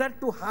whether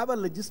to have a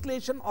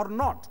legislation or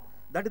not.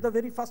 That is the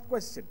very first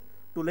question.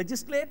 To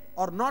legislate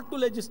or not to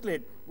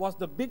legislate was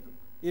the big,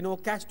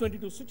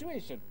 catch-22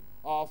 situation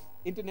of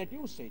internet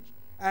usage.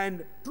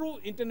 And true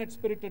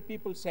internet-spirited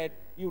people said,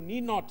 you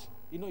need not,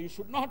 you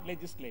should not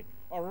legislate,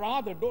 or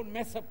rather don't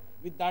mess up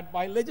with that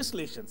by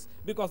legislations,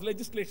 because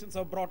legislations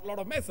have brought a lot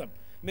of mess up.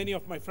 Many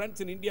of my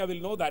friends in India will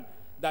know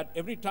that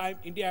every time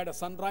India had a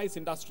sunrise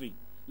industry,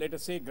 let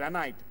us say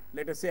granite,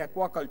 let us say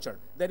aquaculture,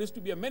 there used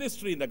to be a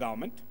ministry in the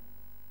government,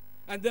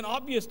 and then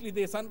obviously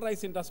the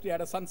sunrise industry had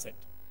a sunset.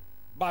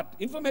 But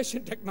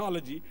information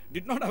technology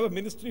did not have a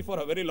ministry for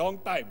a very long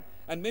time.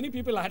 And many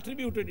people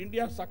attributed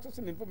India's success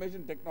in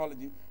information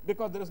technology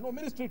because there is no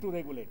ministry to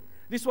regulate.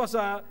 This was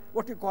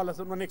what you call as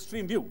an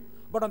extreme view.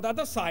 But on the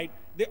other side,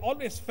 they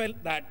always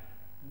felt that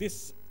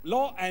this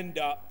law and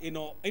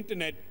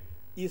internet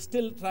is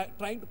still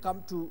trying to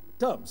come to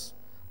terms.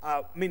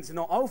 Means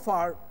how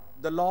far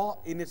the law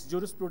in its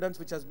jurisprudence,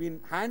 which has been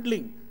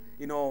handling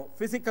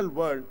physical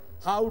world,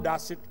 how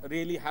does it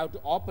really have to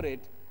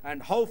operate,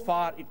 and how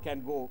far it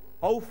can go,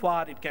 how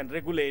far it can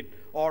regulate,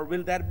 or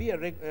will there be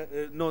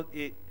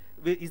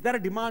is there a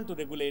demand to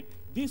regulate?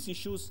 These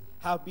issues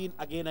have been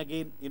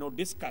again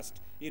discussed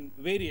in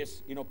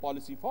various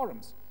policy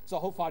forums. So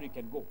how far it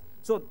can go.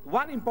 So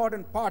one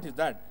important part is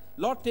that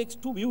law takes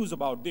two views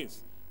about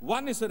this.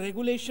 One is a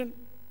regulation,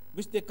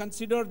 which they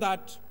consider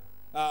that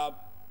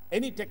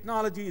any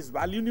technology is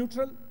value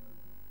neutral,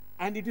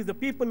 and it is the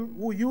people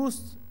who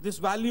use these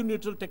value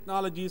neutral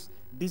technologies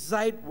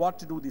decide what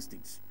to do these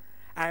things.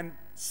 And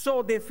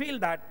so they feel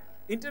that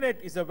internet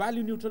is a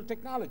value neutral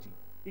technology.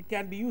 It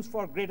can be used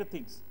for greater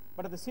things.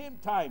 But at the same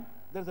time,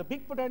 there's a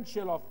big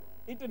potential of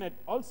internet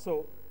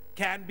also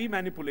can be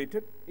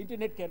manipulated.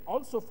 Internet can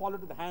also fall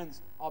into the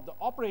hands of the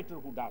operator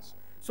who does.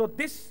 So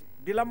this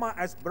dilemma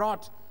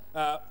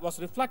was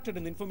reflected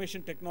in the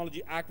Information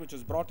Technology Act, which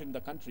was brought in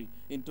the country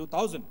in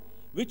 2000,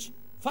 which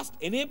first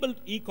enabled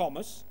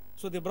e-commerce.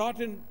 So they brought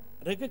in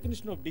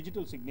recognition of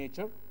digital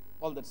signature,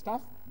 all that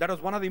stuff. That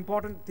was one of the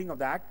important things of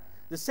the act.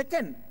 The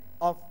second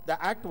of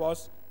the act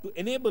was to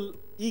enable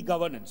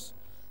e-governance.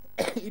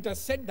 It has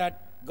said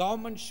that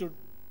government should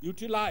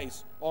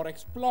utilize or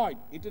exploit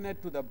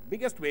internet to the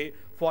biggest way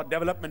for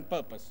development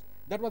purpose.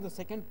 That was the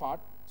second part.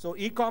 So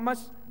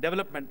e-commerce,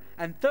 development.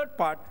 And third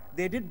part,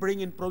 they did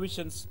bring in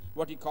provisions,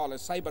 what you call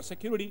as cyber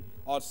security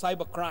or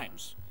cyber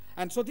crimes.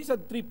 And so these are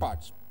the three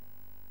parts.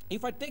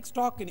 If I take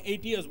stock in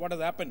 8 years, what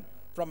has happened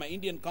from an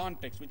Indian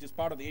context, which is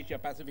part of the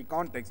Asia-Pacific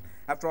context.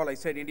 After all, I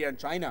said India and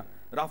China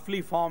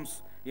roughly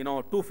forms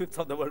 2/5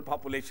 of the world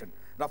population,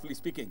 roughly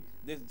speaking.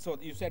 So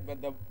you said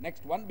that the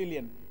next 1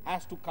 billion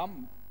has to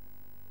come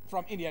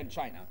from India and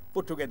China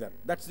put together.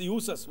 That's the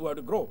users who have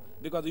to grow,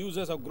 because the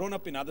users have grown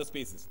up in other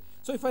spaces.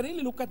 So if I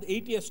really look at the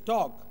 8 years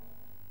talk,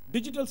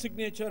 digital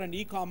signature and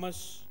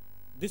e-commerce,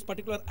 this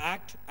particular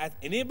act has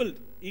enabled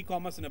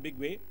e-commerce in a big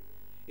way.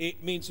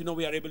 It means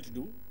we are able to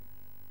do.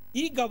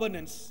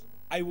 E-governance,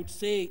 I would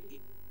say,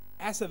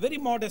 as a very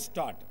modest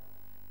start,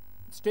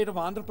 state of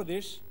Andhra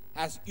Pradesh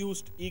has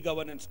used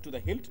e-governance to the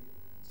hilt.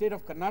 State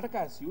of Karnataka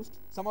has used.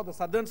 Some of the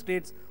southern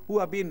states who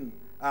have been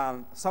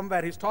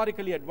somewhere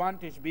historically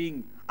advantaged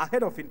being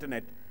ahead of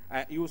internet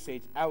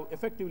usage have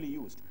effectively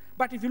used.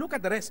 But if you look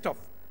at the rest of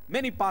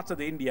many parts of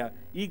the India,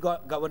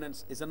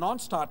 e-governance is a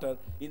non-starter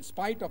in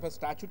spite of a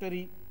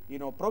statutory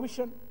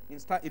provision,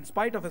 in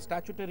spite of a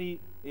statutory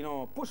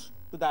push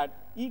to that.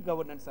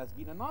 E-governance has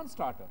been a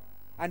non-starter.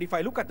 And if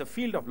I look at the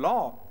field of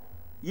law,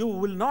 you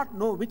will not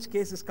know which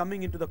case is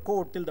coming into the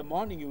court till the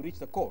morning you reach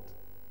the court.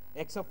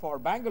 Except for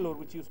Bangalore,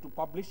 which used to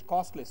publish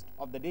cost list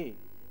of the day.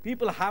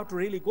 People have to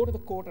really go to the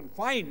court and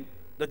find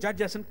the judge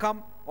hasn't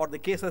come or the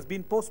case has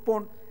been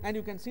postponed. And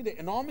you can see the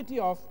enormity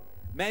of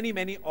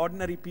many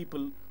ordinary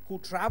people who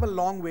travel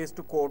long ways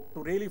to court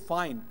to really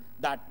find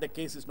that the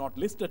case is not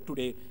listed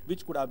today,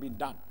 which could have been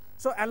done.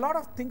 So a lot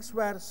of things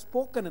were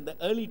spoken in the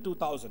early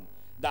 2000s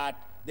that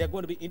there are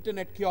going to be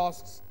internet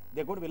kiosks,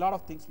 there are going to be a lot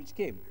of things which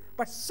came.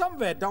 But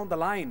somewhere down the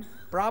line,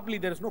 probably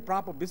there is no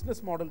proper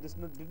business model. This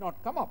did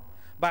not come up.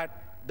 But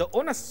the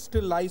onus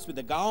still lies with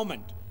the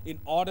government in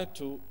order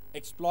to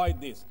exploit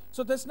this.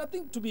 So there's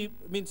nothing to be,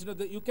 means,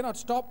 that you cannot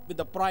stop with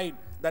the pride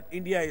that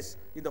India is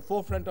in the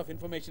forefront of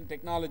information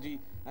technology,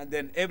 and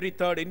then every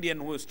third Indian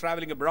who is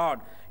traveling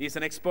abroad is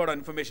an expert on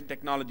information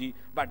technology.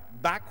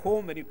 But back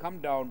home, when you come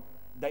down,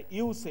 the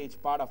usage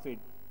part of it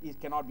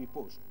cannot be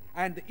pushed.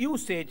 And the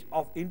usage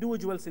of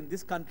individuals in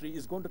this country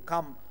is going to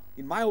come,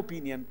 in my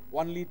opinion,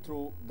 only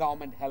through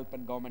government help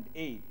and government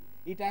aid.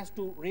 It has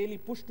to really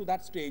push to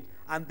that stage,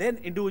 and then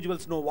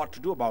individuals know what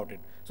to do about it.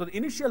 So the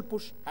initial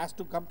push has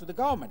to come to the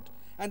government.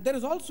 And there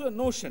is also a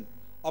notion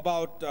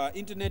about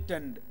internet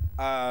and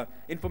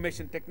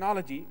information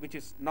technology, which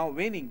is now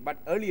waning, but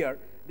earlier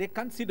they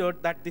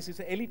considered that this is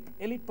an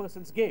elite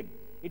person's game.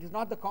 It is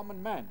not the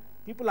common man.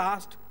 People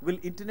asked, will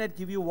internet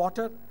give you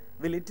water?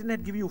 Will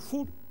internet give you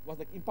food? Was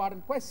the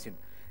important question.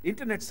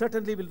 Internet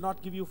certainly will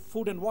not give you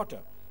food and water,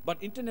 but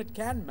internet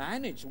can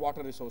manage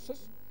water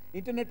resources.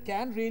 Internet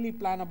can really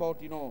plan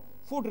about,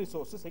 food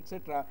resources,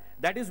 etc.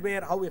 That is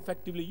where how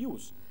effectively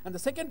use. And the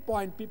second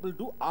point, people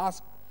do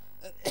ask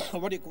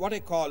what I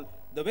call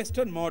the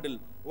Western model,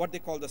 what they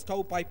call the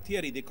stovepipe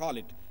theory, they call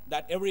it,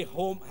 that every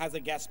home has a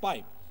gas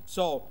pipe.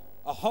 So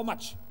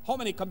how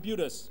many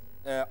computers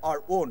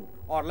are owned,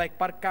 or like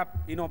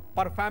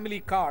per family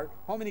car,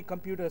 how many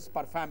computers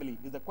per family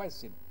is the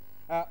question.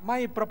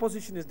 My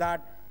proposition is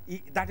that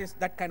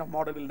that kind of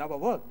model will never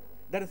work.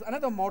 There is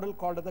another model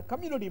called the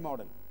community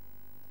model.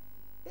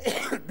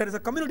 There is a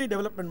community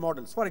development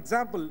models. For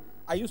example,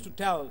 I used to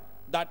tell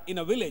that in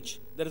a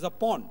village there is a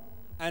pond,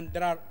 and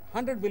there are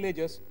 100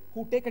 villagers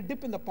who take a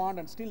dip in the pond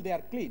and still they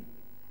are clean.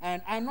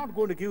 And I'm not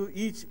going to give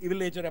each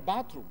villager a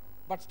bathroom,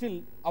 but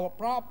still our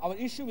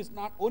issue is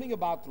not owning a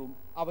bathroom.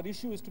 Our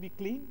issue is to be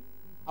clean.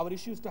 Our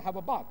issue is to have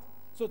a bath.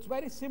 So it's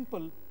very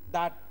simple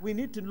that we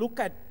need to look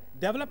at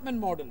development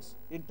models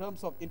in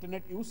terms of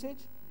internet usage,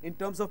 in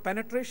terms of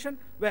penetration,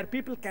 where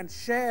people can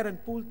share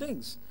and pool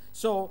things.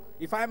 So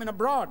if I'm in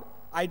abroad,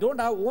 I don't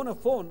own a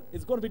phone,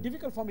 it's going to be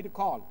difficult for me to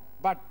call.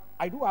 But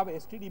I do have a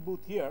STD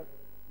booth here,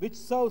 which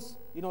serves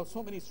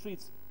so many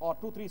streets, or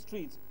 2-3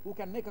 streets, who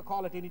can make a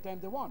call at any time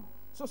they want.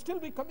 So still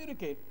we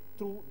communicate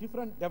through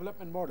different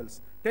development models.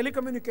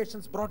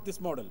 Telecommunications brought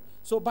this model.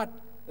 So, but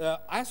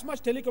as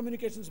much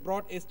telecommunications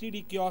brought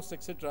STD kiosks,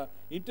 etc.,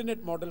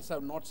 internet models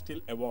have not still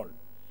evolved.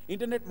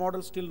 Internet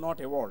models still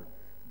not evolved.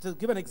 To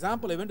give an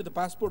example, I went to the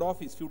passport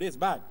office a few days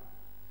back.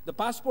 The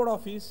passport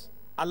office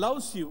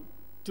allows you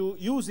to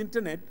use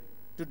internet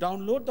to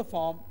download the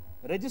form,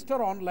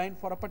 register online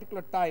for a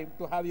particular time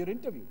to have your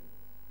interview.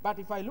 But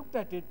if I looked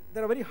at it,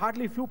 there are very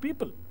hardly few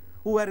people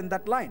who are in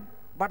that line.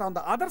 But on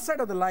the other side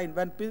of the line,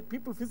 when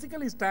people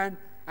physically stand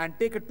and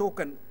take a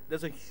token,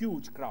 there's a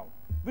huge crowd,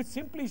 which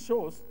simply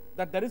shows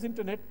that there is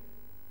internet.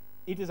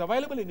 It is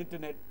available in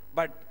internet,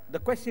 but the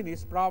question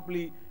is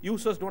probably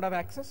users don't have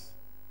access.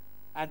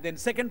 And then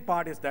second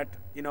part is that,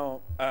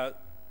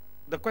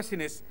 the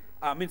question is,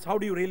 means how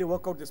do you really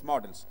work out these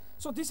models?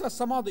 So these are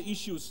some of the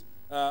issues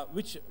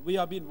which we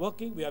have been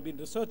working, we have been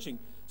researching.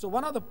 So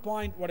one other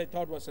point what I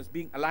thought was, as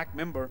being a LAC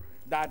member,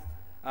 that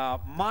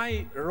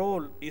my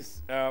role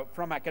is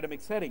from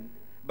academic setting,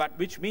 but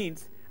which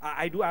means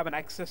I do have an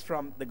access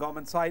from the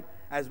government side,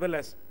 as well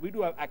as we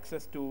do have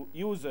access to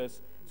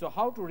users. So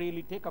how to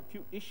really take up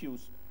few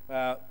issues,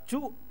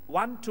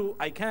 one to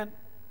ICANN,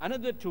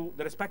 another to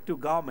the respective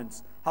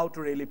governments, how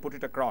to really put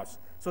it across.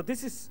 So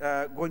this is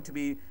going to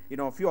be,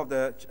 a few of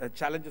the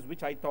challenges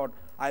which I thought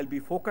I'll be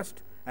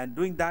focused and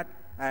doing that,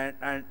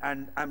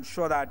 and I'm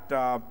sure that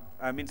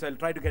I'll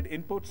try to get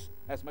inputs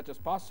as much as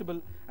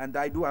possible, and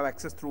I do have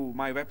access through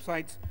my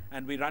websites,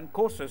 and we run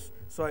courses,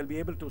 so I'll be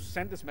able to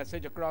send this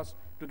message across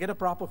to get a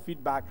proper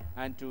feedback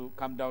and to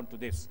come down to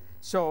this.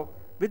 So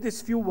with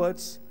these few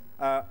words,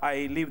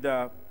 I leave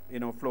the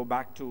flow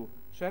back to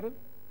Cheryl.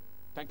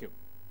 Thank you.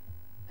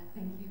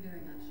 Thank you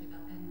very much, Shiva.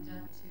 And to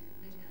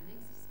let our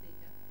next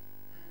speaker,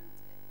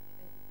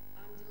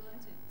 I'm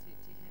delighted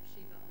to have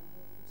Shiva on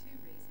board for two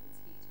reasons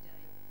here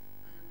today.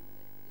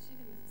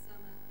 Shiva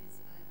Muthusama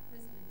is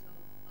president of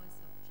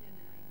ISOC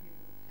TRAI, who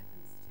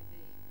happens to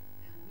be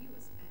our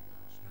newest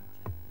at-large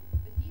structure,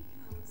 but he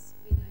comes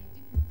with a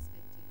different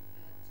perspective to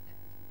that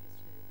which we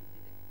just heard from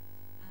Vivek,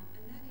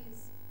 and that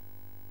is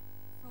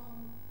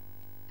from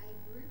a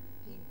group of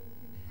people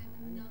who have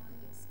another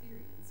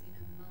experience in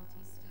a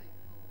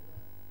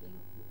multi-stakeholder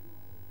input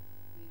model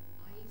with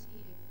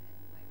IETF and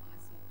the way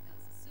ISOC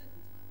does a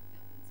certain type of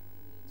governance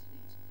within the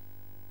internet.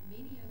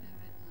 Many of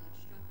our at-large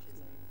structures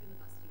have been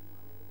filibustering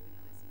while they're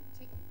organising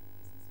technical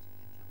business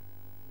to catch up with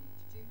what we need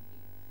to do here,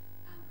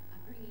 are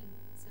bringing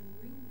some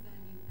real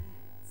value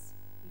adds,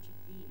 which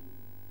again,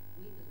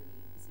 we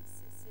believe is a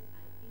success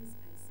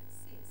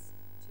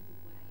to the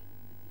way that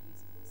the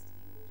user voice is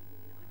being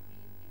brought in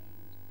within ICANN,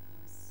 and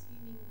I'm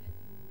assuming that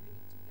you're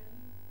ready to go,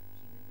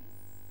 Shiva,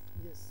 yes?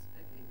 Yes.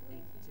 Okay,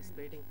 thank you. Just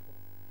waiting for.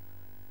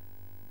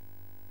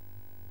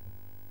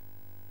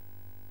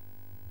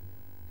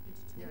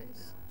 To talk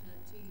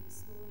about to you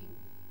this morning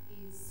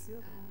is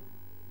Sure.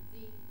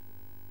 the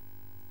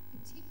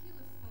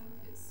particular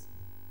focus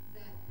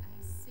that a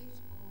set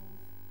of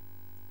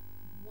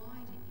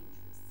wider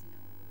interests, in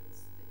other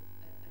words,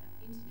 that an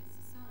Internet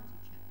Society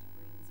chapter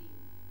brings in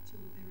to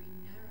a very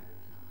narrow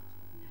part of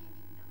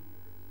naming,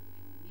 number and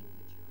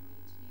nomenclature on the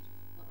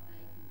Internet, what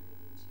they can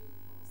bring into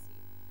policy.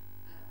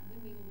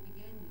 When we all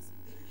began this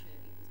adventure,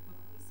 it was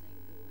probably seen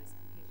with almost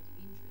competitive interests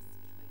between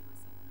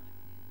ISOC and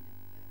ICANN,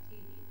 and that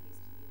clearly, at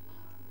least in the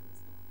large world,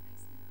 is not the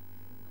case now.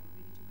 Are we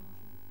ready to roll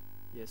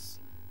through? Yes.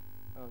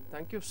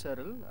 Thank you,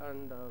 Cheryl,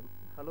 and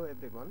hello,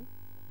 everyone.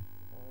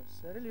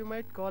 Cheryl, you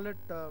might call it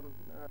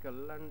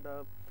and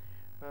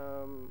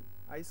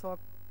ISOC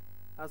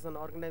as an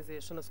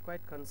organization is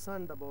quite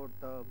concerned about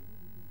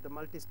the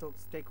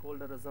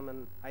multi-stakeholderism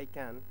in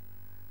ICANN.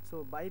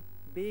 So by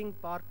being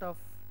part of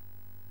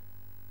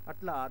at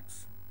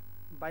large,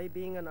 by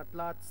being an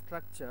at-large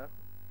structure,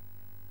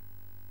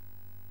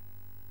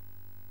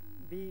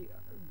 we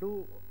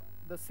do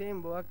the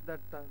same work that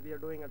we are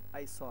doing at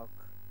ISOC.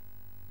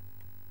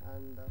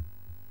 And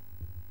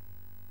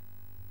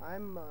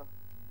I'm,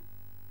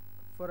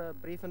 for a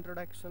brief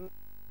introduction,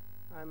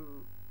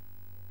 I'm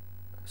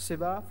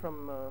Shiva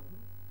from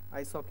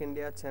ISOC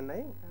India,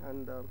 Chennai,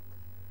 and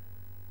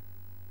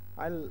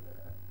I'll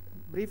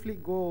briefly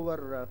go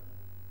over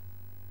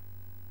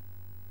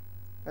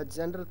a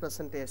general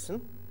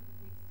presentation.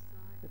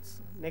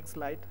 It's next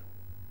slide.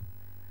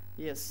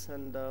 Yes,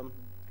 and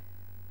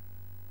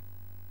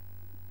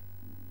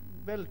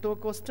well, to a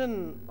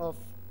question of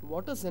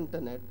what is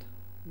Internet,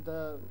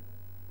 the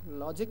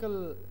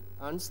logical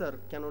answer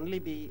can only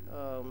be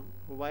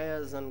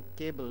wires and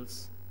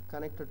cables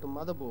connected to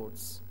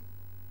motherboards.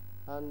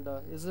 And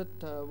is it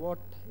what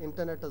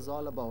Internet is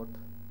all about?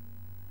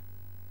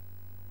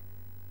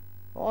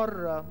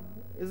 Or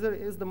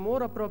is the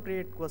more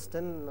appropriate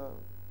question,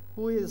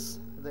 who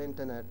is the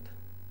Internet?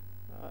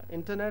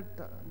 Internet,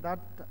 that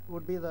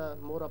would be the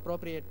more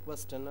appropriate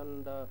question,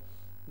 and the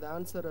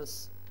answer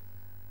is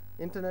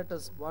Internet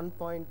is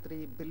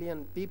 1.3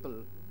 billion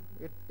people.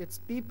 It's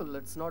people,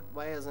 it's not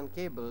wires and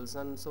cables,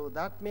 and so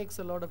that makes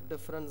a lot of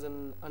difference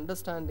in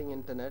understanding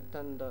Internet,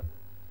 and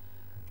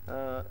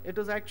it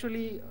is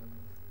actually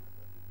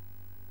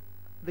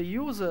the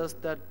users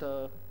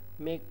that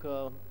make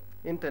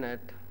Internet.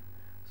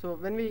 So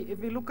if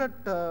we look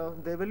at the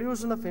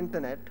evolution of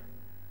Internet,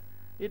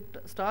 it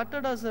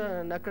started as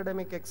an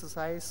academic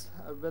exercise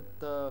with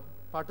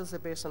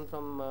participation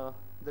from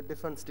the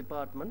defense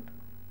department.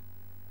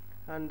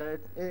 And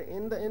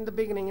in the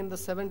beginning, in the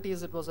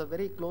 70s, it was a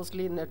very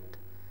closely knit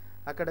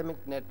academic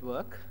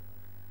network.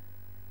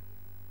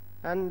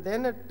 And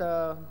then it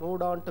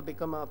moved on to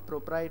become a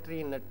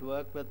proprietary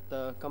network with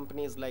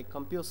companies like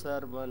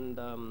CompuServe and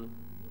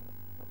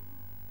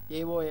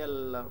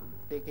AOL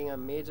taking a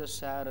major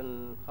share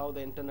in how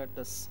the Internet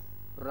is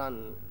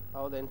run,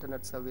 how the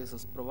Internet service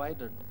is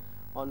provided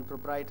on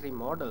proprietary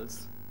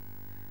models.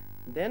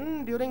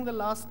 Then during the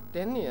last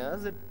 10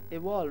 years, it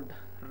evolved,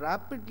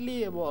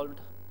 rapidly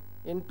evolved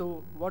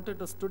into what it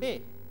is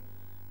today.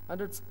 And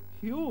it's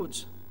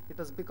huge. It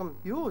has become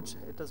huge.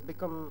 It has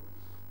become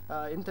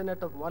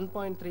Internet of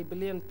 1.3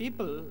 billion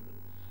people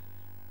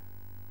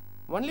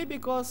only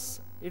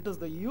because it is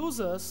the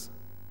users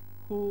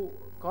who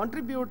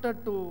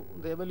contributed to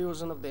the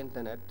evolution of the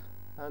Internet.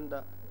 And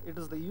it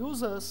is the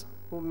users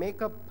who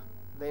make up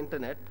the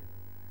Internet.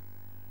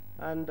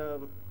 And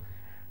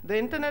the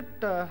Internet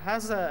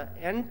has an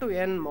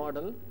end-to-end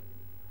model,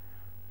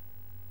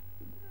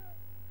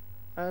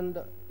 and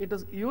it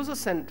is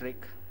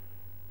user-centric,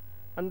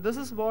 and this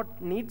is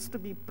what needs to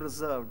be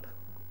preserved.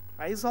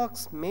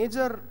 ISOC's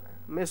major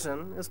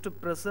mission is to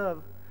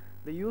preserve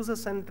the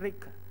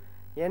user-centric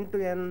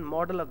end-to-end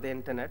model of the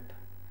Internet.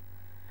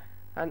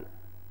 And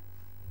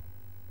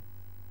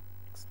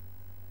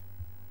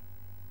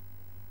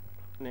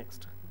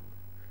next.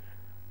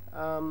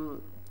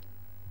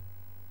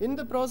 In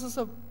the process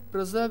of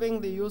preserving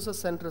the user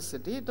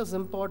centricity, it is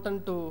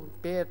important to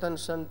pay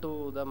attention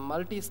to the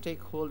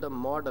multi-stakeholder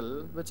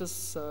model, which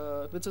is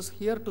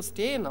here to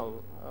stay now.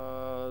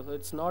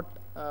 It's not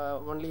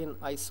only in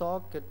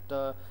ISOC, in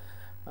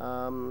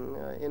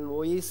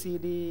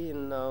OECD,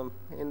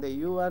 in the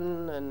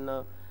UN,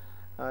 and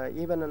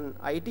even in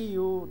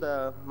ITU,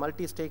 the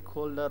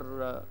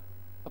multi-stakeholder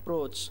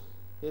approach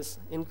is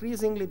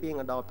increasingly being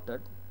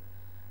adopted.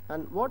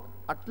 And what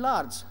at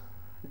large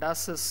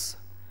does is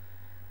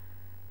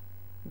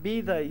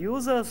be the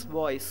user's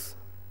voice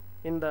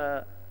in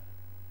the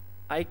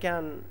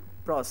ICANN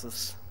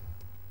process.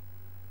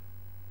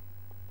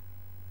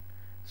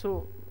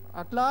 So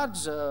at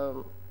large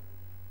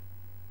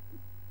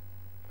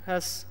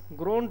has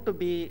grown to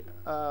be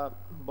a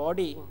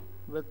body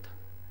with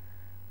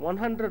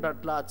 100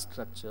 at-large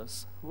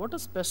structures. What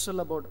is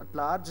special about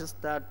at-large is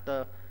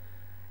that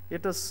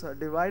it is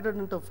divided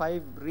into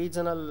 5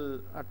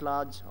 regional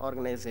at-large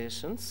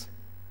organizations,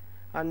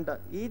 and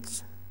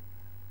each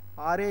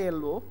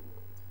RALO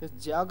is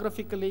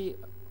geographically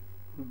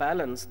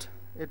balanced.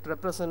 It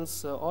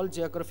represents all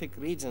geographic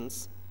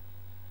regions.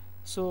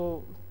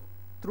 So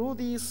through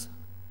these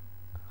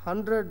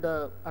 100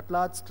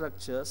 at-large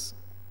structures,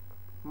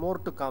 more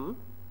to come,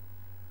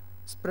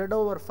 spread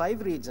over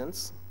 5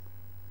 regions.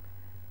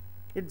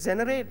 It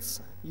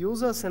generates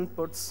users'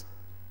 inputs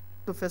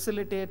to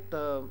facilitate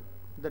the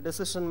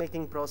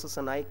decision-making process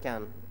in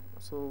ICANN.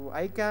 So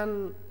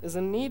ICANN is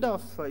in need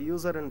of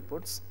user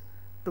inputs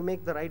to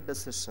make the right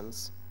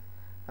decisions.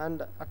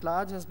 And at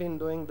large has been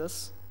doing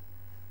this.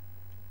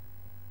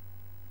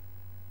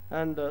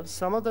 And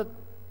some of the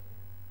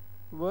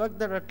work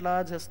that at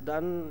large has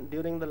done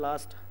during the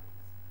last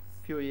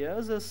few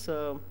years is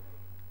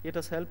it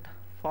has helped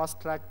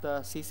fast-track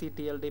the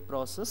CCTLD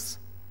process.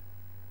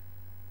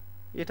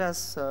 It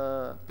has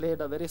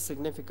played a very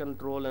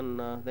significant role in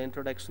the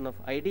introduction of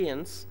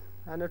IDNs,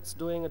 and it's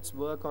doing its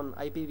work on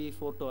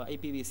IPv4 to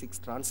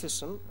IPv6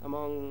 transition,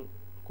 among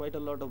quite a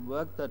lot of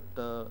work that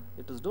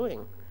it is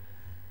doing.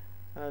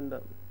 And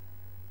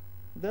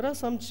there are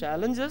some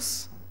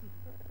challenges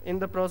in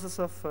the process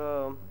of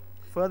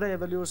further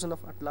evolution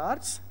of at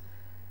large.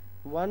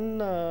 One,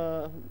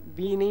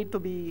 we need to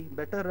be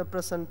better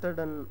represented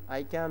in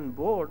ICANN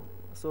board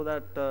so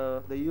that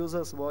the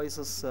user's voice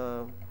is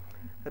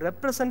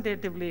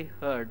representatively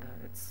heard.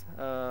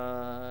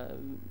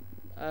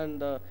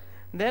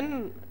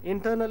 Then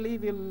internally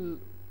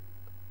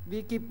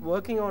we keep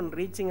working on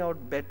reaching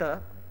out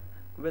better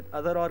with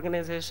other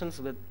organizations,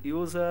 with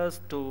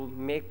users, to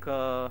make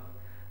to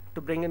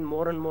bring in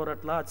more and more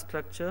at large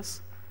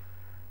structures.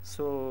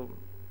 So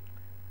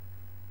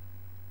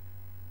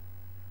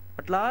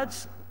at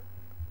large,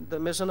 the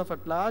mission of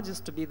at large is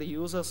to be the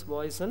user's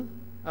voice in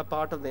a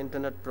part of the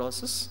internet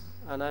process,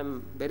 and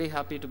I'm very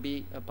happy to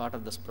be a part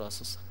of this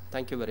process.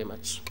 Thank you very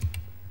much.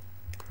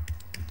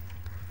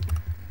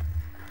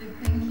 Thank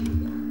you.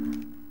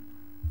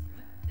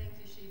 Thank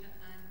you, Shiva.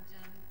 And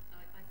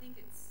I think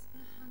it's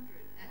 100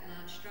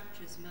 at-large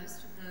structures.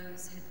 Most of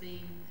those have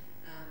been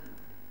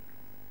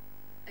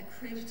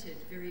accredited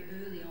very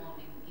early on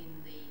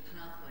in the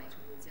pathway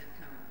towards our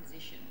current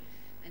position.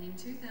 And in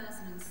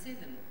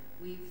 2007,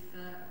 we've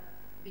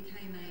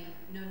became a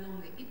no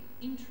longer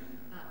interim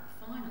but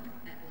final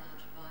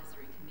at-large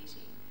advisory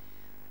committee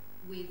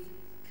with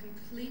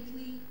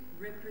completely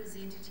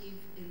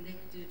representative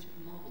elected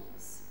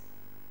models,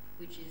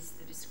 which is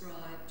the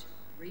described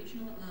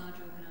regional at-large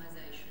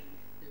organisation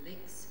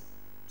elects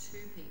 2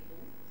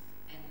 people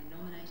and the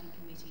nominating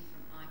committee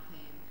from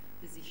ICANN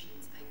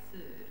positions a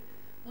third.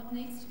 What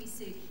needs to be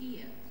said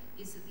here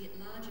is that the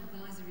at-large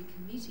advisory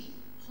committee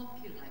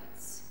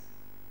populates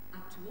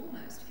up to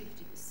almost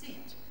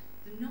 50%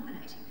 the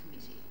nominating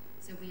committee.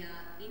 So we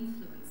are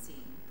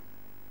influencing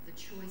the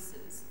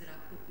choices that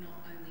are put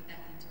not only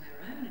back into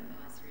our own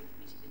advisory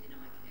committee within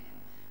ICANN,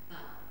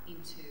 but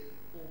into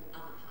all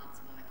other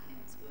parts of ICANN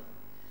as well.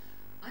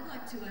 I'd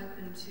like to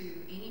open to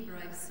any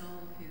brave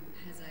soul who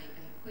has a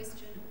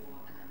question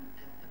or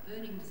a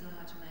burning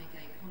desire to make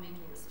a comment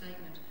or a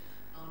statement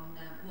on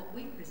what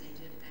we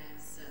presented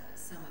as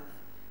some of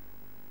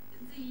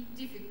the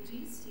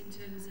difficulties in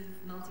terms of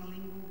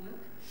multilingual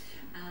work,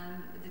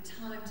 the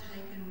time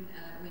taken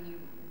when you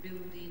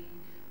build in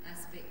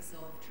aspects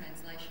of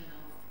translation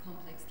of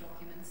complex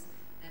documents,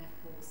 and of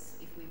course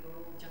if we were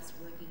all just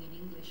working in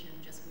English and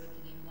just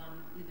working in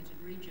one limited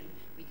region,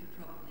 we could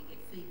probably get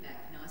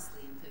feedback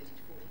nicely in 30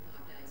 to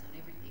 45 days on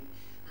everything,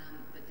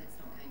 but that's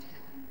not going to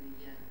happen in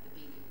the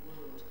big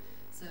world.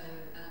 So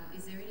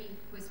is there any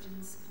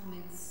questions,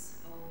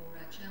 comments or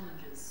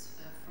challenges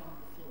from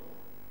the floor?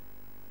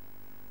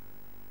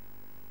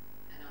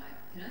 And I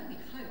can only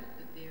hope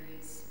that there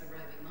is a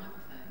roving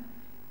microphone.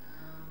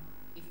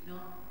 If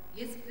not,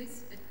 yes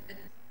please, at the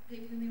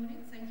people in the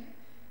audience, thank you.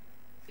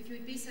 If you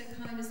would be so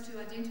kind as to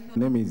identify.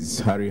 My name is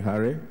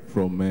Harry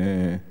from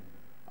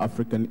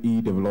African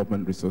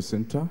E-Development Resource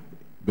Center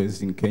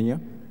based in Kenya.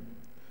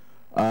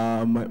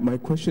 My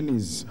question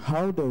is,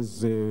 how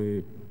does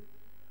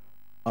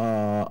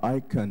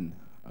ICANN,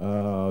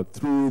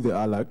 through the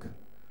ALAC,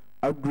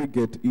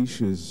 aggregate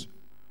issues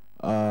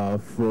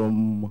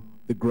from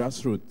the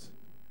grassroots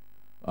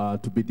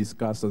to be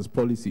discussed as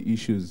policy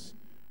issues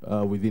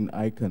within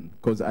ICANN?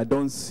 Because I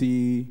don't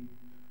see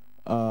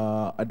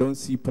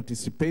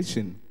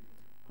participation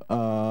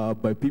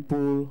by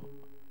people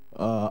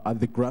at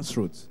the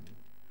grassroots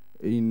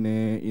in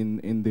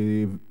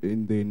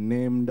the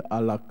named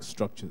ALAC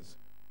structures.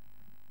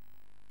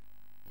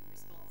 In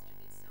response to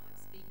this, so I'm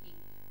speaking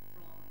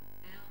from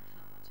our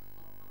part of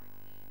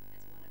ICANN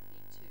as one of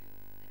the 2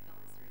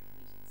 advisory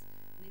committees.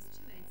 And there's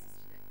 2 answers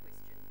to that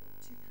question, or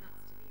 2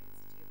 parts to the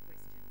answer to your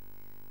question.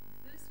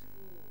 The first of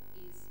all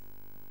is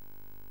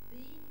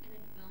being an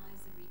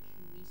advisory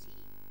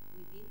committee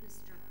within the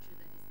structure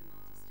that is the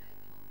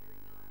multi-stakeholder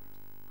environment,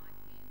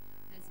 ICANN,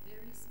 has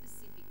very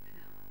specific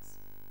powers.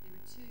 There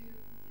are 2,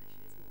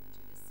 actually there's more than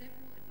 2, there's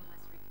several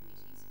advisory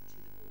committees to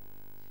the board.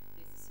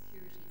 There's the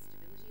Security and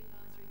Stability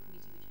Advisory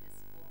Committee, which has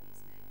obvious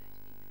mandate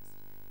and interest.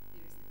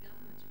 There is the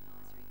Government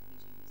Advisory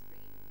Committee, who's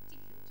bringing a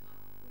particular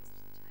type of voice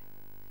to the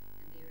table.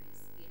 And there is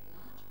the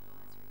At-Large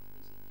Advisory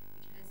Committee,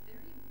 which has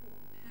very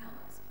important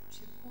powers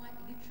to quite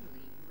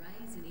literally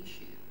raise an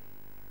issue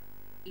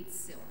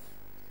itself.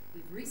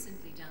 We've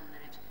recently done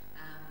that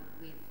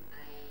with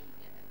a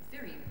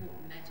very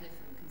important matter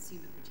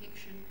consumer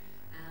protection,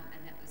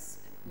 and that was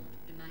called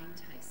domain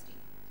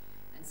tasting.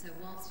 And so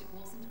whilst it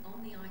wasn't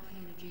on the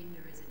ICANN agenda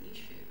as an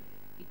issue,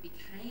 it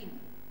became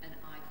an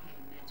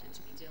ICANN matter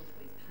to be dealt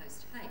with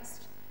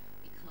post-haste,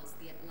 because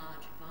the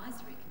at-large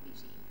advisory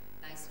committee,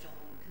 based on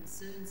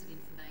concerns and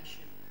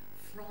information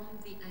from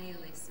the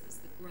ALSs,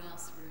 the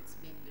grassroots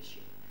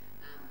membership,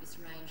 this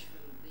ranged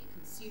from the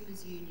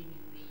Consumers Union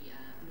in the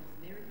North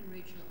American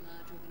Regional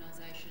at-large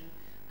organisation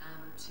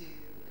to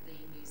the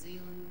New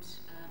Zealand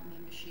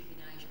membership in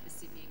Asia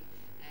Pacific,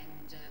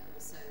 and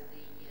also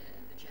the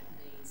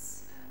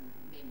Japanese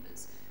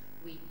members.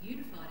 We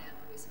unified our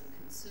voice on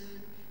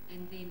concern,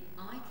 and then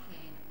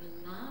ICANN, the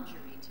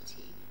larger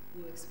entity,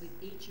 works with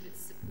each of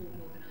its support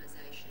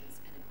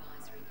organisations and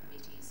advisory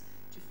committees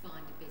to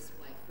find the best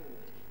way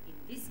forward. In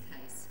this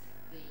case,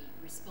 the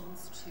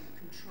response to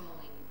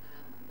controlling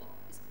what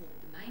is called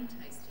domain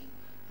tasting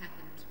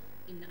happened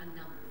in a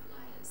number of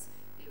layers.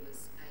 There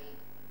was a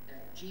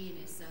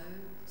GNSO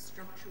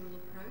structural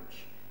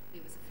approach,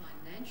 there was a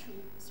financial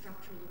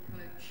structural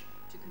approach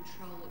to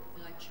control it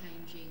by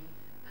changing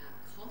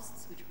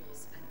costs, which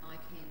was an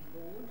ICANN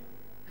board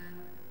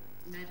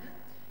matter,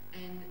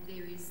 and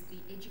there is the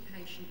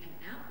education and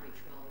outreach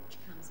role, which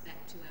comes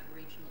back to our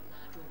regional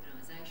at-large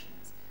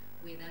organisations,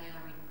 where they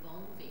are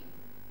involving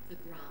the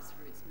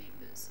grassroots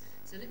members.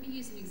 So let me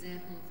use an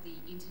example of the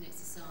Internet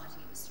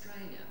Society of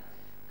Australia,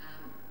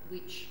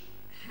 which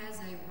has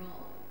a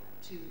role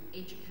to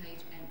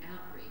educate and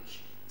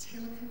outreach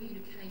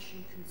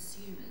telecommunication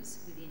consumers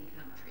within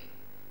country.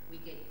 We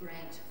get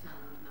grant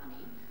fund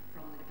money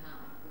from the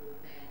Department of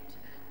Broadband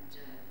and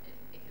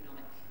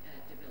Economic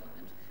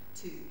Development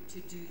to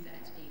do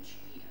that each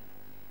year.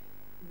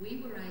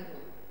 We were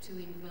able to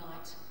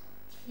invite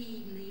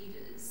key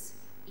leaders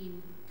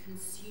in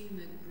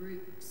consumer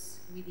groups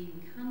within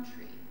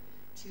country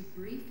to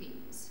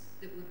briefings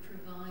that were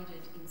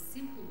provided in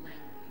simple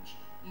language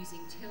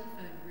using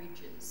telephone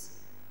bridges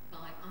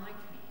by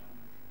ICANN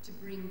to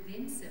bring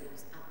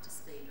themselves up to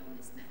speed on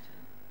this matter,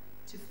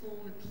 to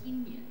form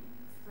opinion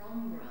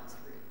from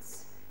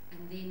grassroots,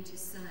 and then to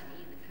say,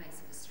 in the case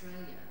of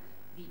Australia,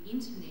 the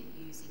internet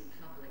using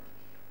public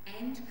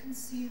and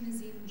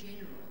consumers in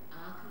general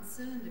are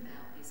concerned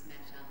about this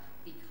matter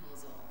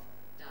because of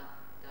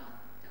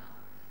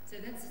So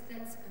that's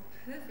a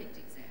perfect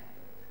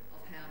example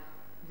of how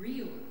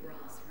real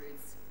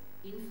grassroots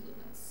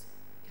influence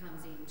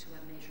comes into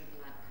a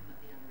measurable outcome at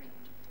the other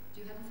end.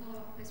 Do you have a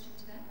follow-up question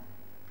to that?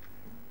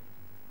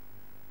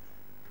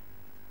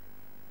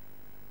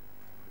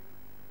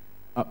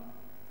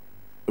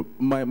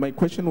 My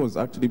question was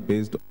actually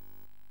based on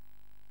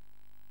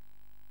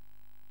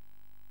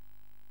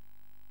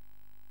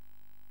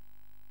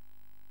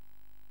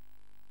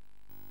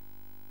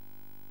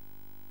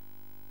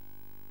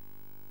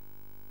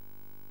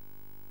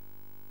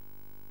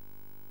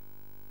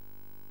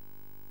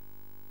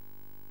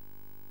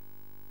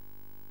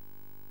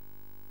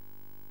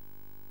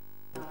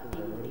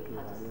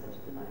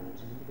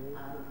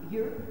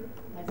Europe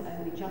has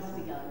only just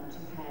begun to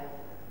have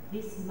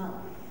this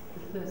month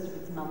the first of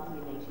its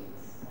monthly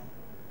meetings.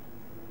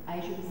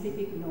 Asia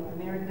Pacific and North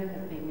America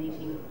have been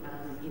meeting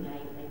in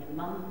a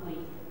monthly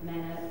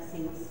manner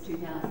since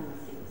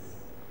 2006.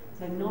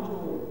 So not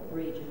all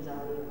regions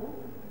are equal.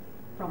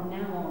 From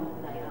now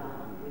on they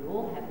are. We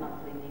all have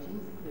monthly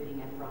meetings,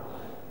 including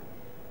AFRICA.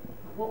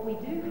 What we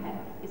do have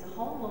is a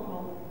whole lot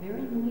of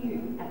very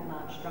new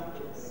at-large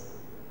structures.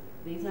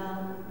 These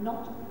are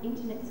not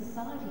internet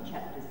society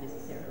chapters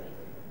necessarily.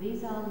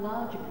 These are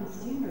larger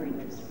consumer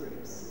interest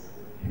groups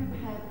who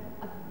have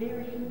a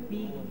very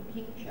big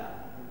picture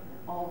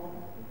of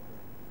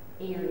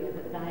area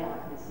that they are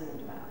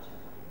concerned about.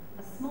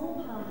 A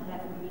small part of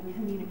that will be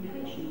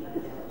communication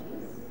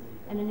modalities,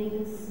 and an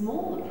even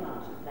smaller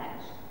part of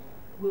that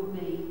will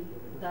be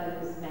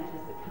those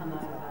matters that come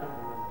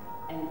over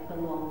and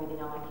belong within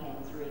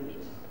ICANN's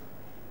remit.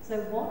 So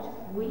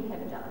what we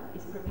have done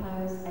is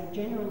propose a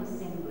General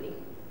Assembly.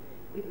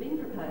 We've been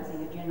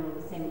proposing a General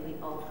Assembly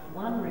of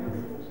one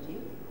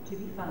representative to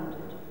be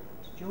funded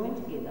to join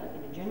together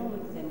in a General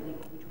Assembly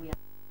which we are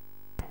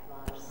at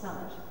large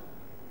summit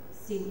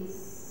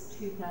since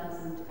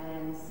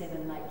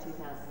 2007, late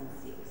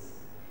 2006.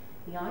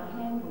 The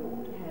ICANN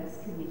board has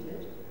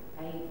committed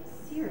a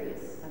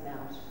serious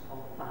amount of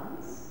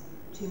funds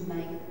to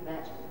make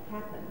that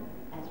happen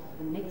at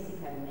the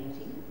Mexico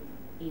meeting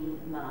in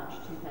March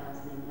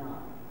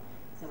 2009.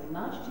 So in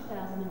March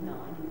 2009,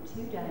 in the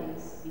 2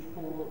 days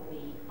before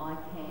the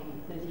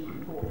ICANN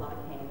 34th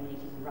ICANN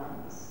meeting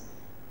runs,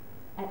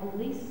 at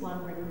least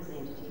one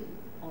representative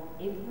of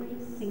every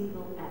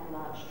single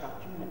at-large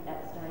structure, and at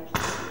that stage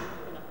there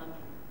were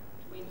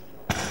 120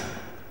 of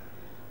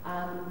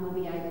them, will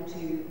be able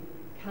to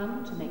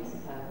come to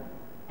Mexico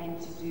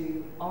and to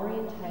do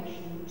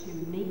orientation to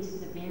meet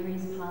the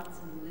various parts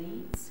and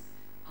leads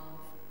of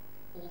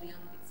all the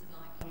other bits of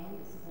ICANN,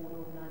 the support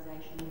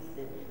organisations,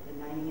 the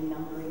naming and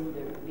numbering,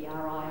 the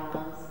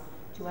RIRs,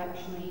 to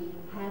actually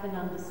have an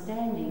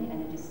understanding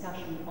and a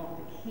discussion of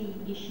the key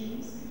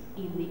issues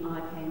in the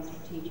ICANN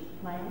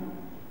strategic plan,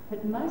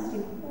 But most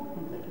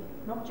importantly,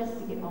 not just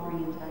to get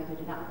orientated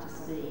and up to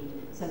speed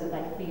so that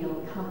they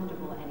feel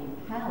comfortable and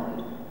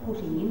empowered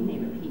putting in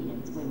their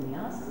opinions when we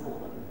ask for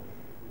them.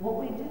 What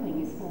we're doing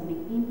is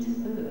forming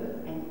inter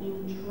and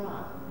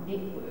intra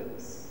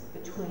networks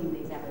between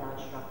these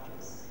at-large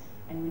structures.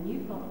 And when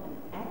you've got an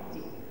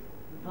active,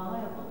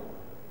 viable,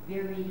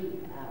 very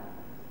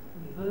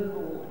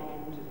verbal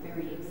and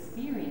very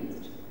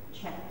experienced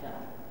chapter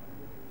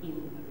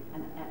in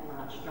an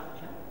at-large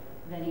structure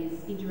that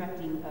is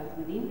interacting both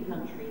within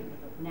country,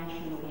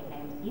 nationally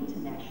and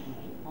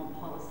internationally on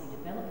policy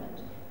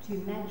development to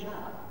match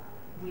up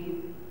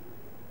with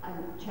a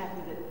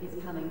chapter that is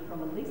coming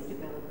from a least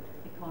developed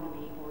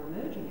economy or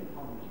emerging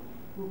economy,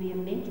 will be a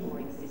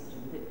mentoring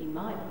system that, in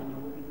my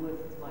opinion, will be worth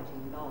its weight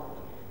in gold,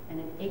 and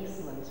an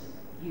excellent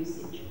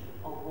usage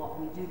of what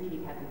we do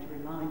keep having to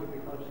remind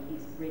everybody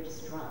is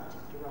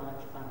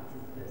registrant-derived funds in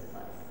the first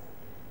place.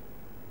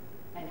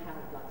 And how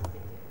would like to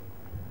speak to it?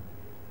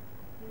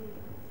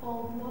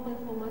 For more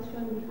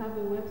information, we have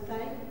a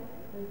website,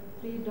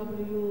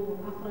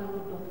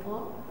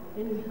 www.afralo.org.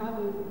 Then we have a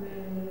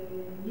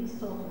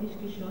list of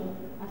discussion,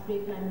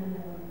 African and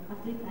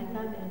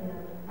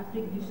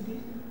African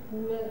discuss,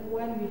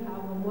 where we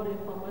have more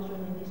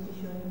information and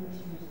discussion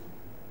issues.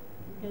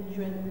 You can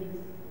join, please.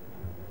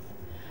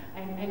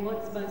 And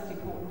what's most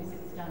important is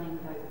it's done in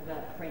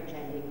both French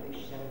and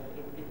English, so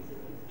it's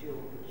dual,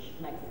 which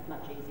makes it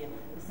much easier.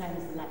 The same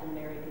as the Latin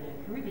American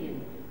and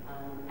Caribbean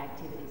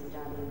activities are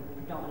done in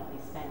predominantly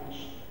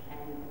Spanish,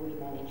 and we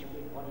manage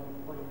with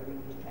whatever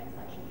English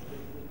translations we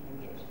can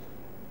get.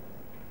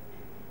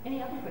 Any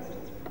other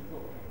questions from the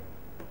floor?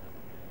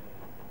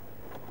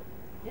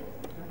 Yes,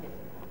 go ahead.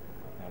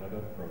 Canada,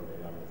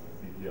 I'm a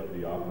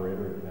CTLD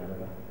operator in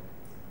Canada,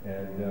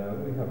 and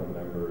we have a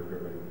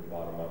member-driven,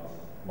 bottom-up,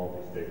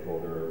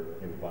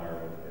 multi-stakeholder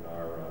environment in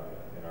our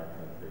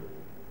country.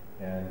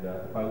 And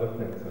if I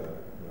looked at the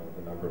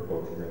number of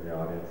folks here in the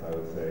audience, I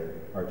would say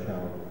our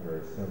challenge is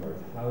very similar.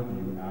 It's how do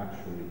you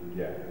actually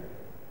get,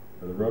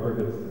 where the rubber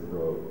hits the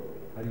road,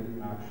 how do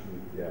you actually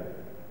get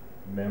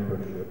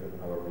membership, and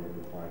however you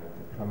define it,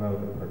 to come out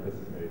and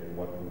participate in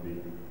what can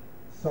be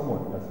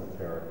somewhat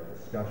esoteric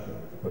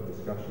discussions, but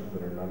discussions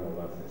that are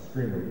nonetheless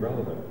extremely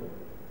relevant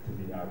to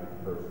the average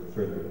person.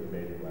 Certainly in the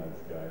Canadian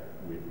landscape,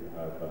 we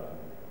have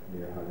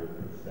near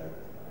 100%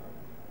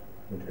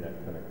 internet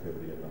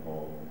connectivity in the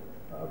home,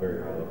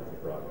 very high levels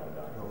of broadband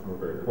access. We're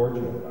very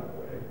fortunate that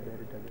way.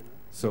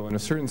 So in a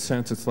certain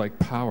sense, it's like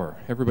power.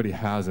 Everybody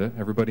has it,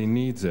 everybody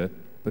needs it,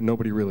 but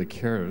nobody really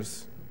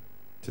cares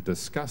to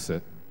discuss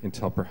it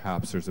until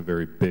perhaps there's a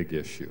very big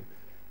issue.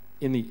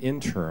 In the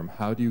interim,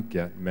 how do you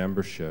get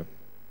membership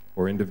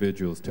or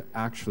individuals to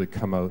actually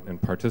come out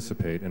and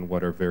participate in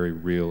what are very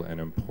real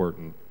and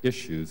important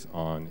issues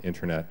on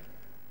internet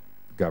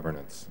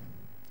governance,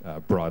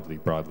 broadly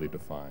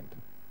defined?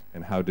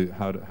 And how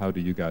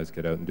do you guys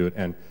get out and do it?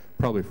 And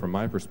probably from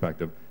my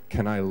perspective,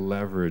 can I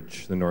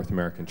leverage the North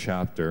American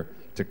chapter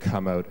to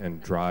come out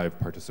and drive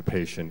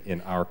participation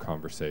in our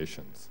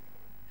conversations?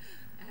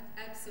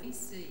 Absolutely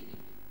see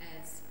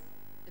as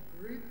a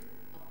group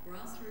of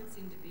grassroots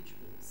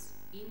individuals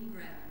in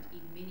ground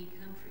in many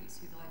countries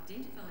who've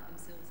identified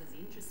themselves as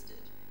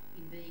interested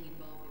in being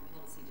involved in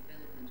policy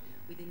development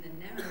within the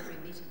narrow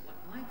remit of what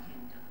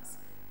ICANN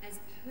does, as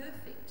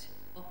perfect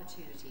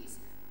opportunities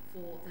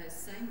for those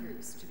same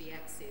groups to be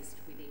accessed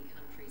within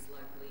countries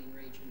locally and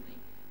regionally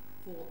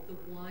for the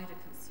wider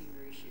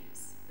consumer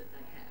issues that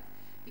they have.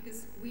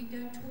 Because we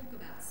don't talk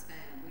about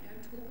spam, we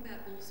don't talk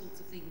about all sorts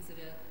of things that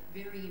are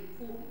very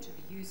important to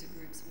the user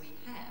groups we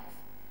have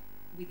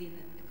within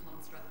the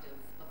construct of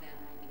our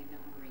naming and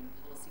numbering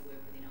policy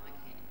work within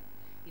ICANN.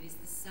 It is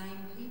the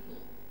same people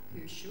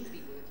who should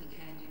be working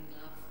hand in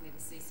glove with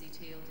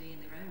CCTLD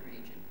in their own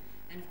region.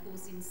 And of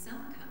course in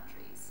some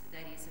countries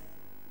that is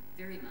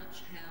very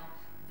much how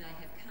they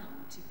have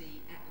come to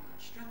be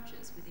at-large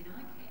structures within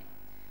ICANN.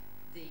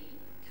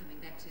 Coming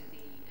back to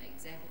the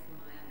example from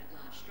my own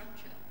at-large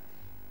structure,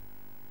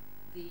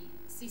 the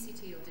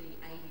CCTLD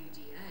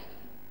AUDA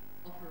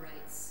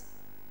operates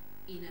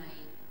in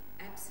an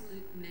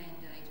absolute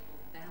mandate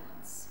of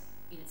balance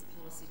in its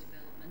policy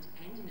development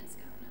and in its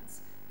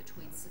governance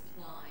between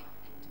supply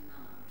and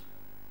demand.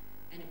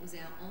 And it was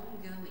our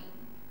ongoing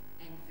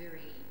and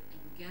very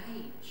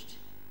engaged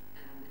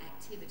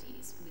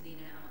activities within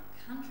our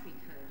country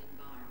code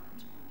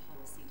environment on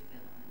policy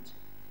development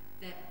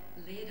that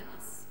led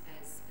us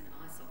as an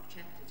ISOC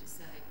chapter to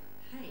say,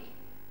 hey,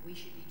 we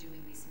should be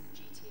doing this in the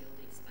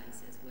GTLD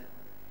space as well,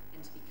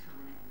 and to become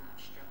an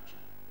at-large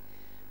structure.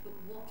 But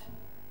what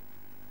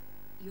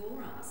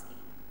you're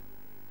asking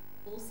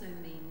also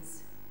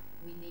means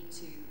we need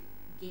to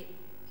get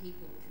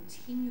people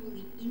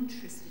continually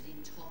interested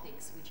in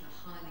topics which are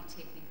highly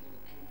technical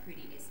and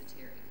pretty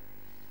esoteric.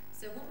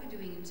 So what we're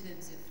doing in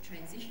terms of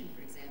transition,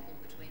 for example,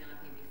 between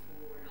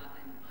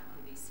IPv4 and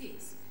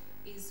IPv6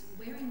 is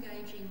we're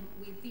engaging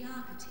with the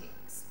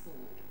Architects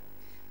Board.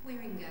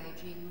 We're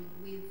engaging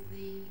with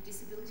the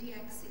disability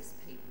access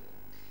people.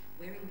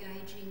 We're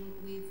engaging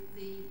with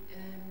the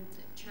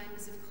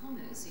chambers of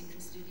commerce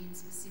interested in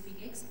specific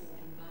export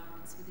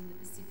environments within the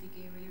Pacific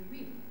Area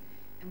Rim,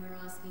 and we're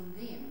asking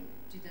them,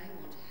 do they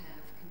want to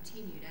have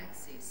continued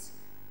access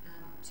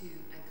to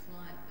a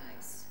client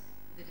base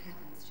that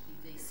happens to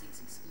be V6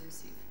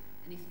 exclusive?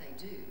 And if they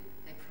do,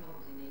 they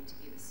probably need to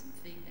give us some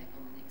feedback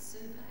on the next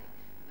survey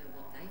about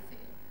what they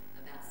feel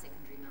about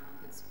secondary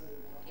markets or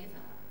whatever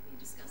we're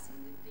discussing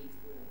with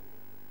V4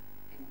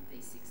 and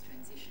V6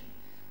 transition.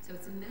 So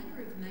it's a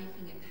matter of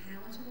making it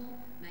palatable,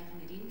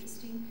 making it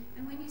interesting,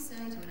 and when you say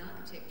to an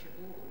architecture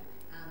board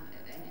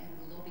and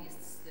the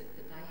lobbyists that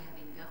they have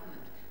in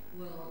government,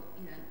 well,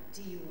 you know,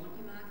 do you want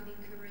your market in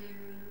Korea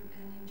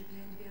and in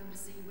Japan to be able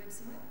to see your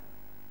website?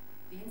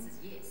 The answer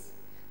is yes.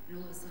 And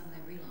all of a sudden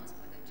they realise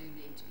why they do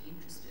need to be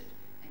interested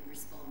and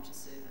respond to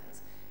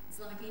surveys. It's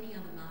like any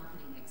other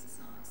marketing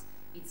exercise.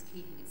 It's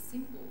keeping it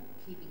simple,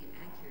 keeping it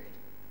accurate,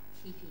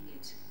 keeping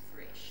it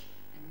fresh,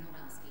 and not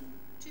asking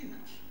too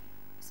much.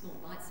 Small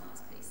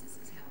bite-sized pieces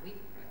is how we've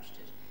approached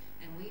it.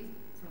 And we've,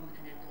 from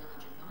an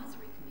at-large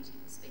advisory committee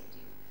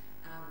perspective,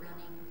 are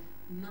running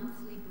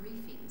monthly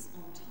briefings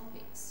on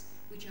topics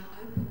which are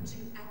open to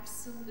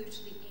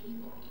absolutely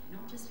anybody,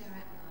 not just our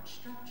at-large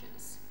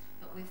structures,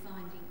 but we're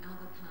finding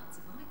other parts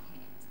of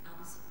ICANNs,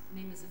 other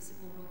members of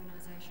support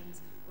organisations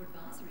or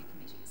advisory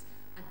committees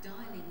are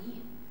dialing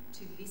in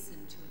to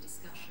listen to a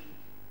discussion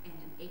and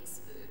an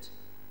expert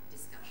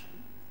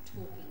discussion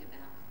talking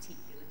about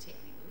particular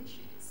technical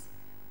issues.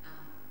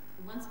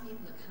 Once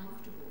people are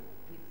comfortable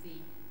with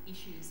the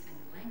issues and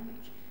the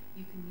language,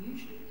 you can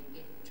usually then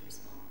get them to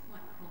respond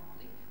quite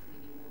promptly when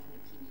you want an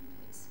opinion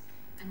piece.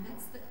 And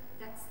that's the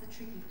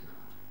tricky part.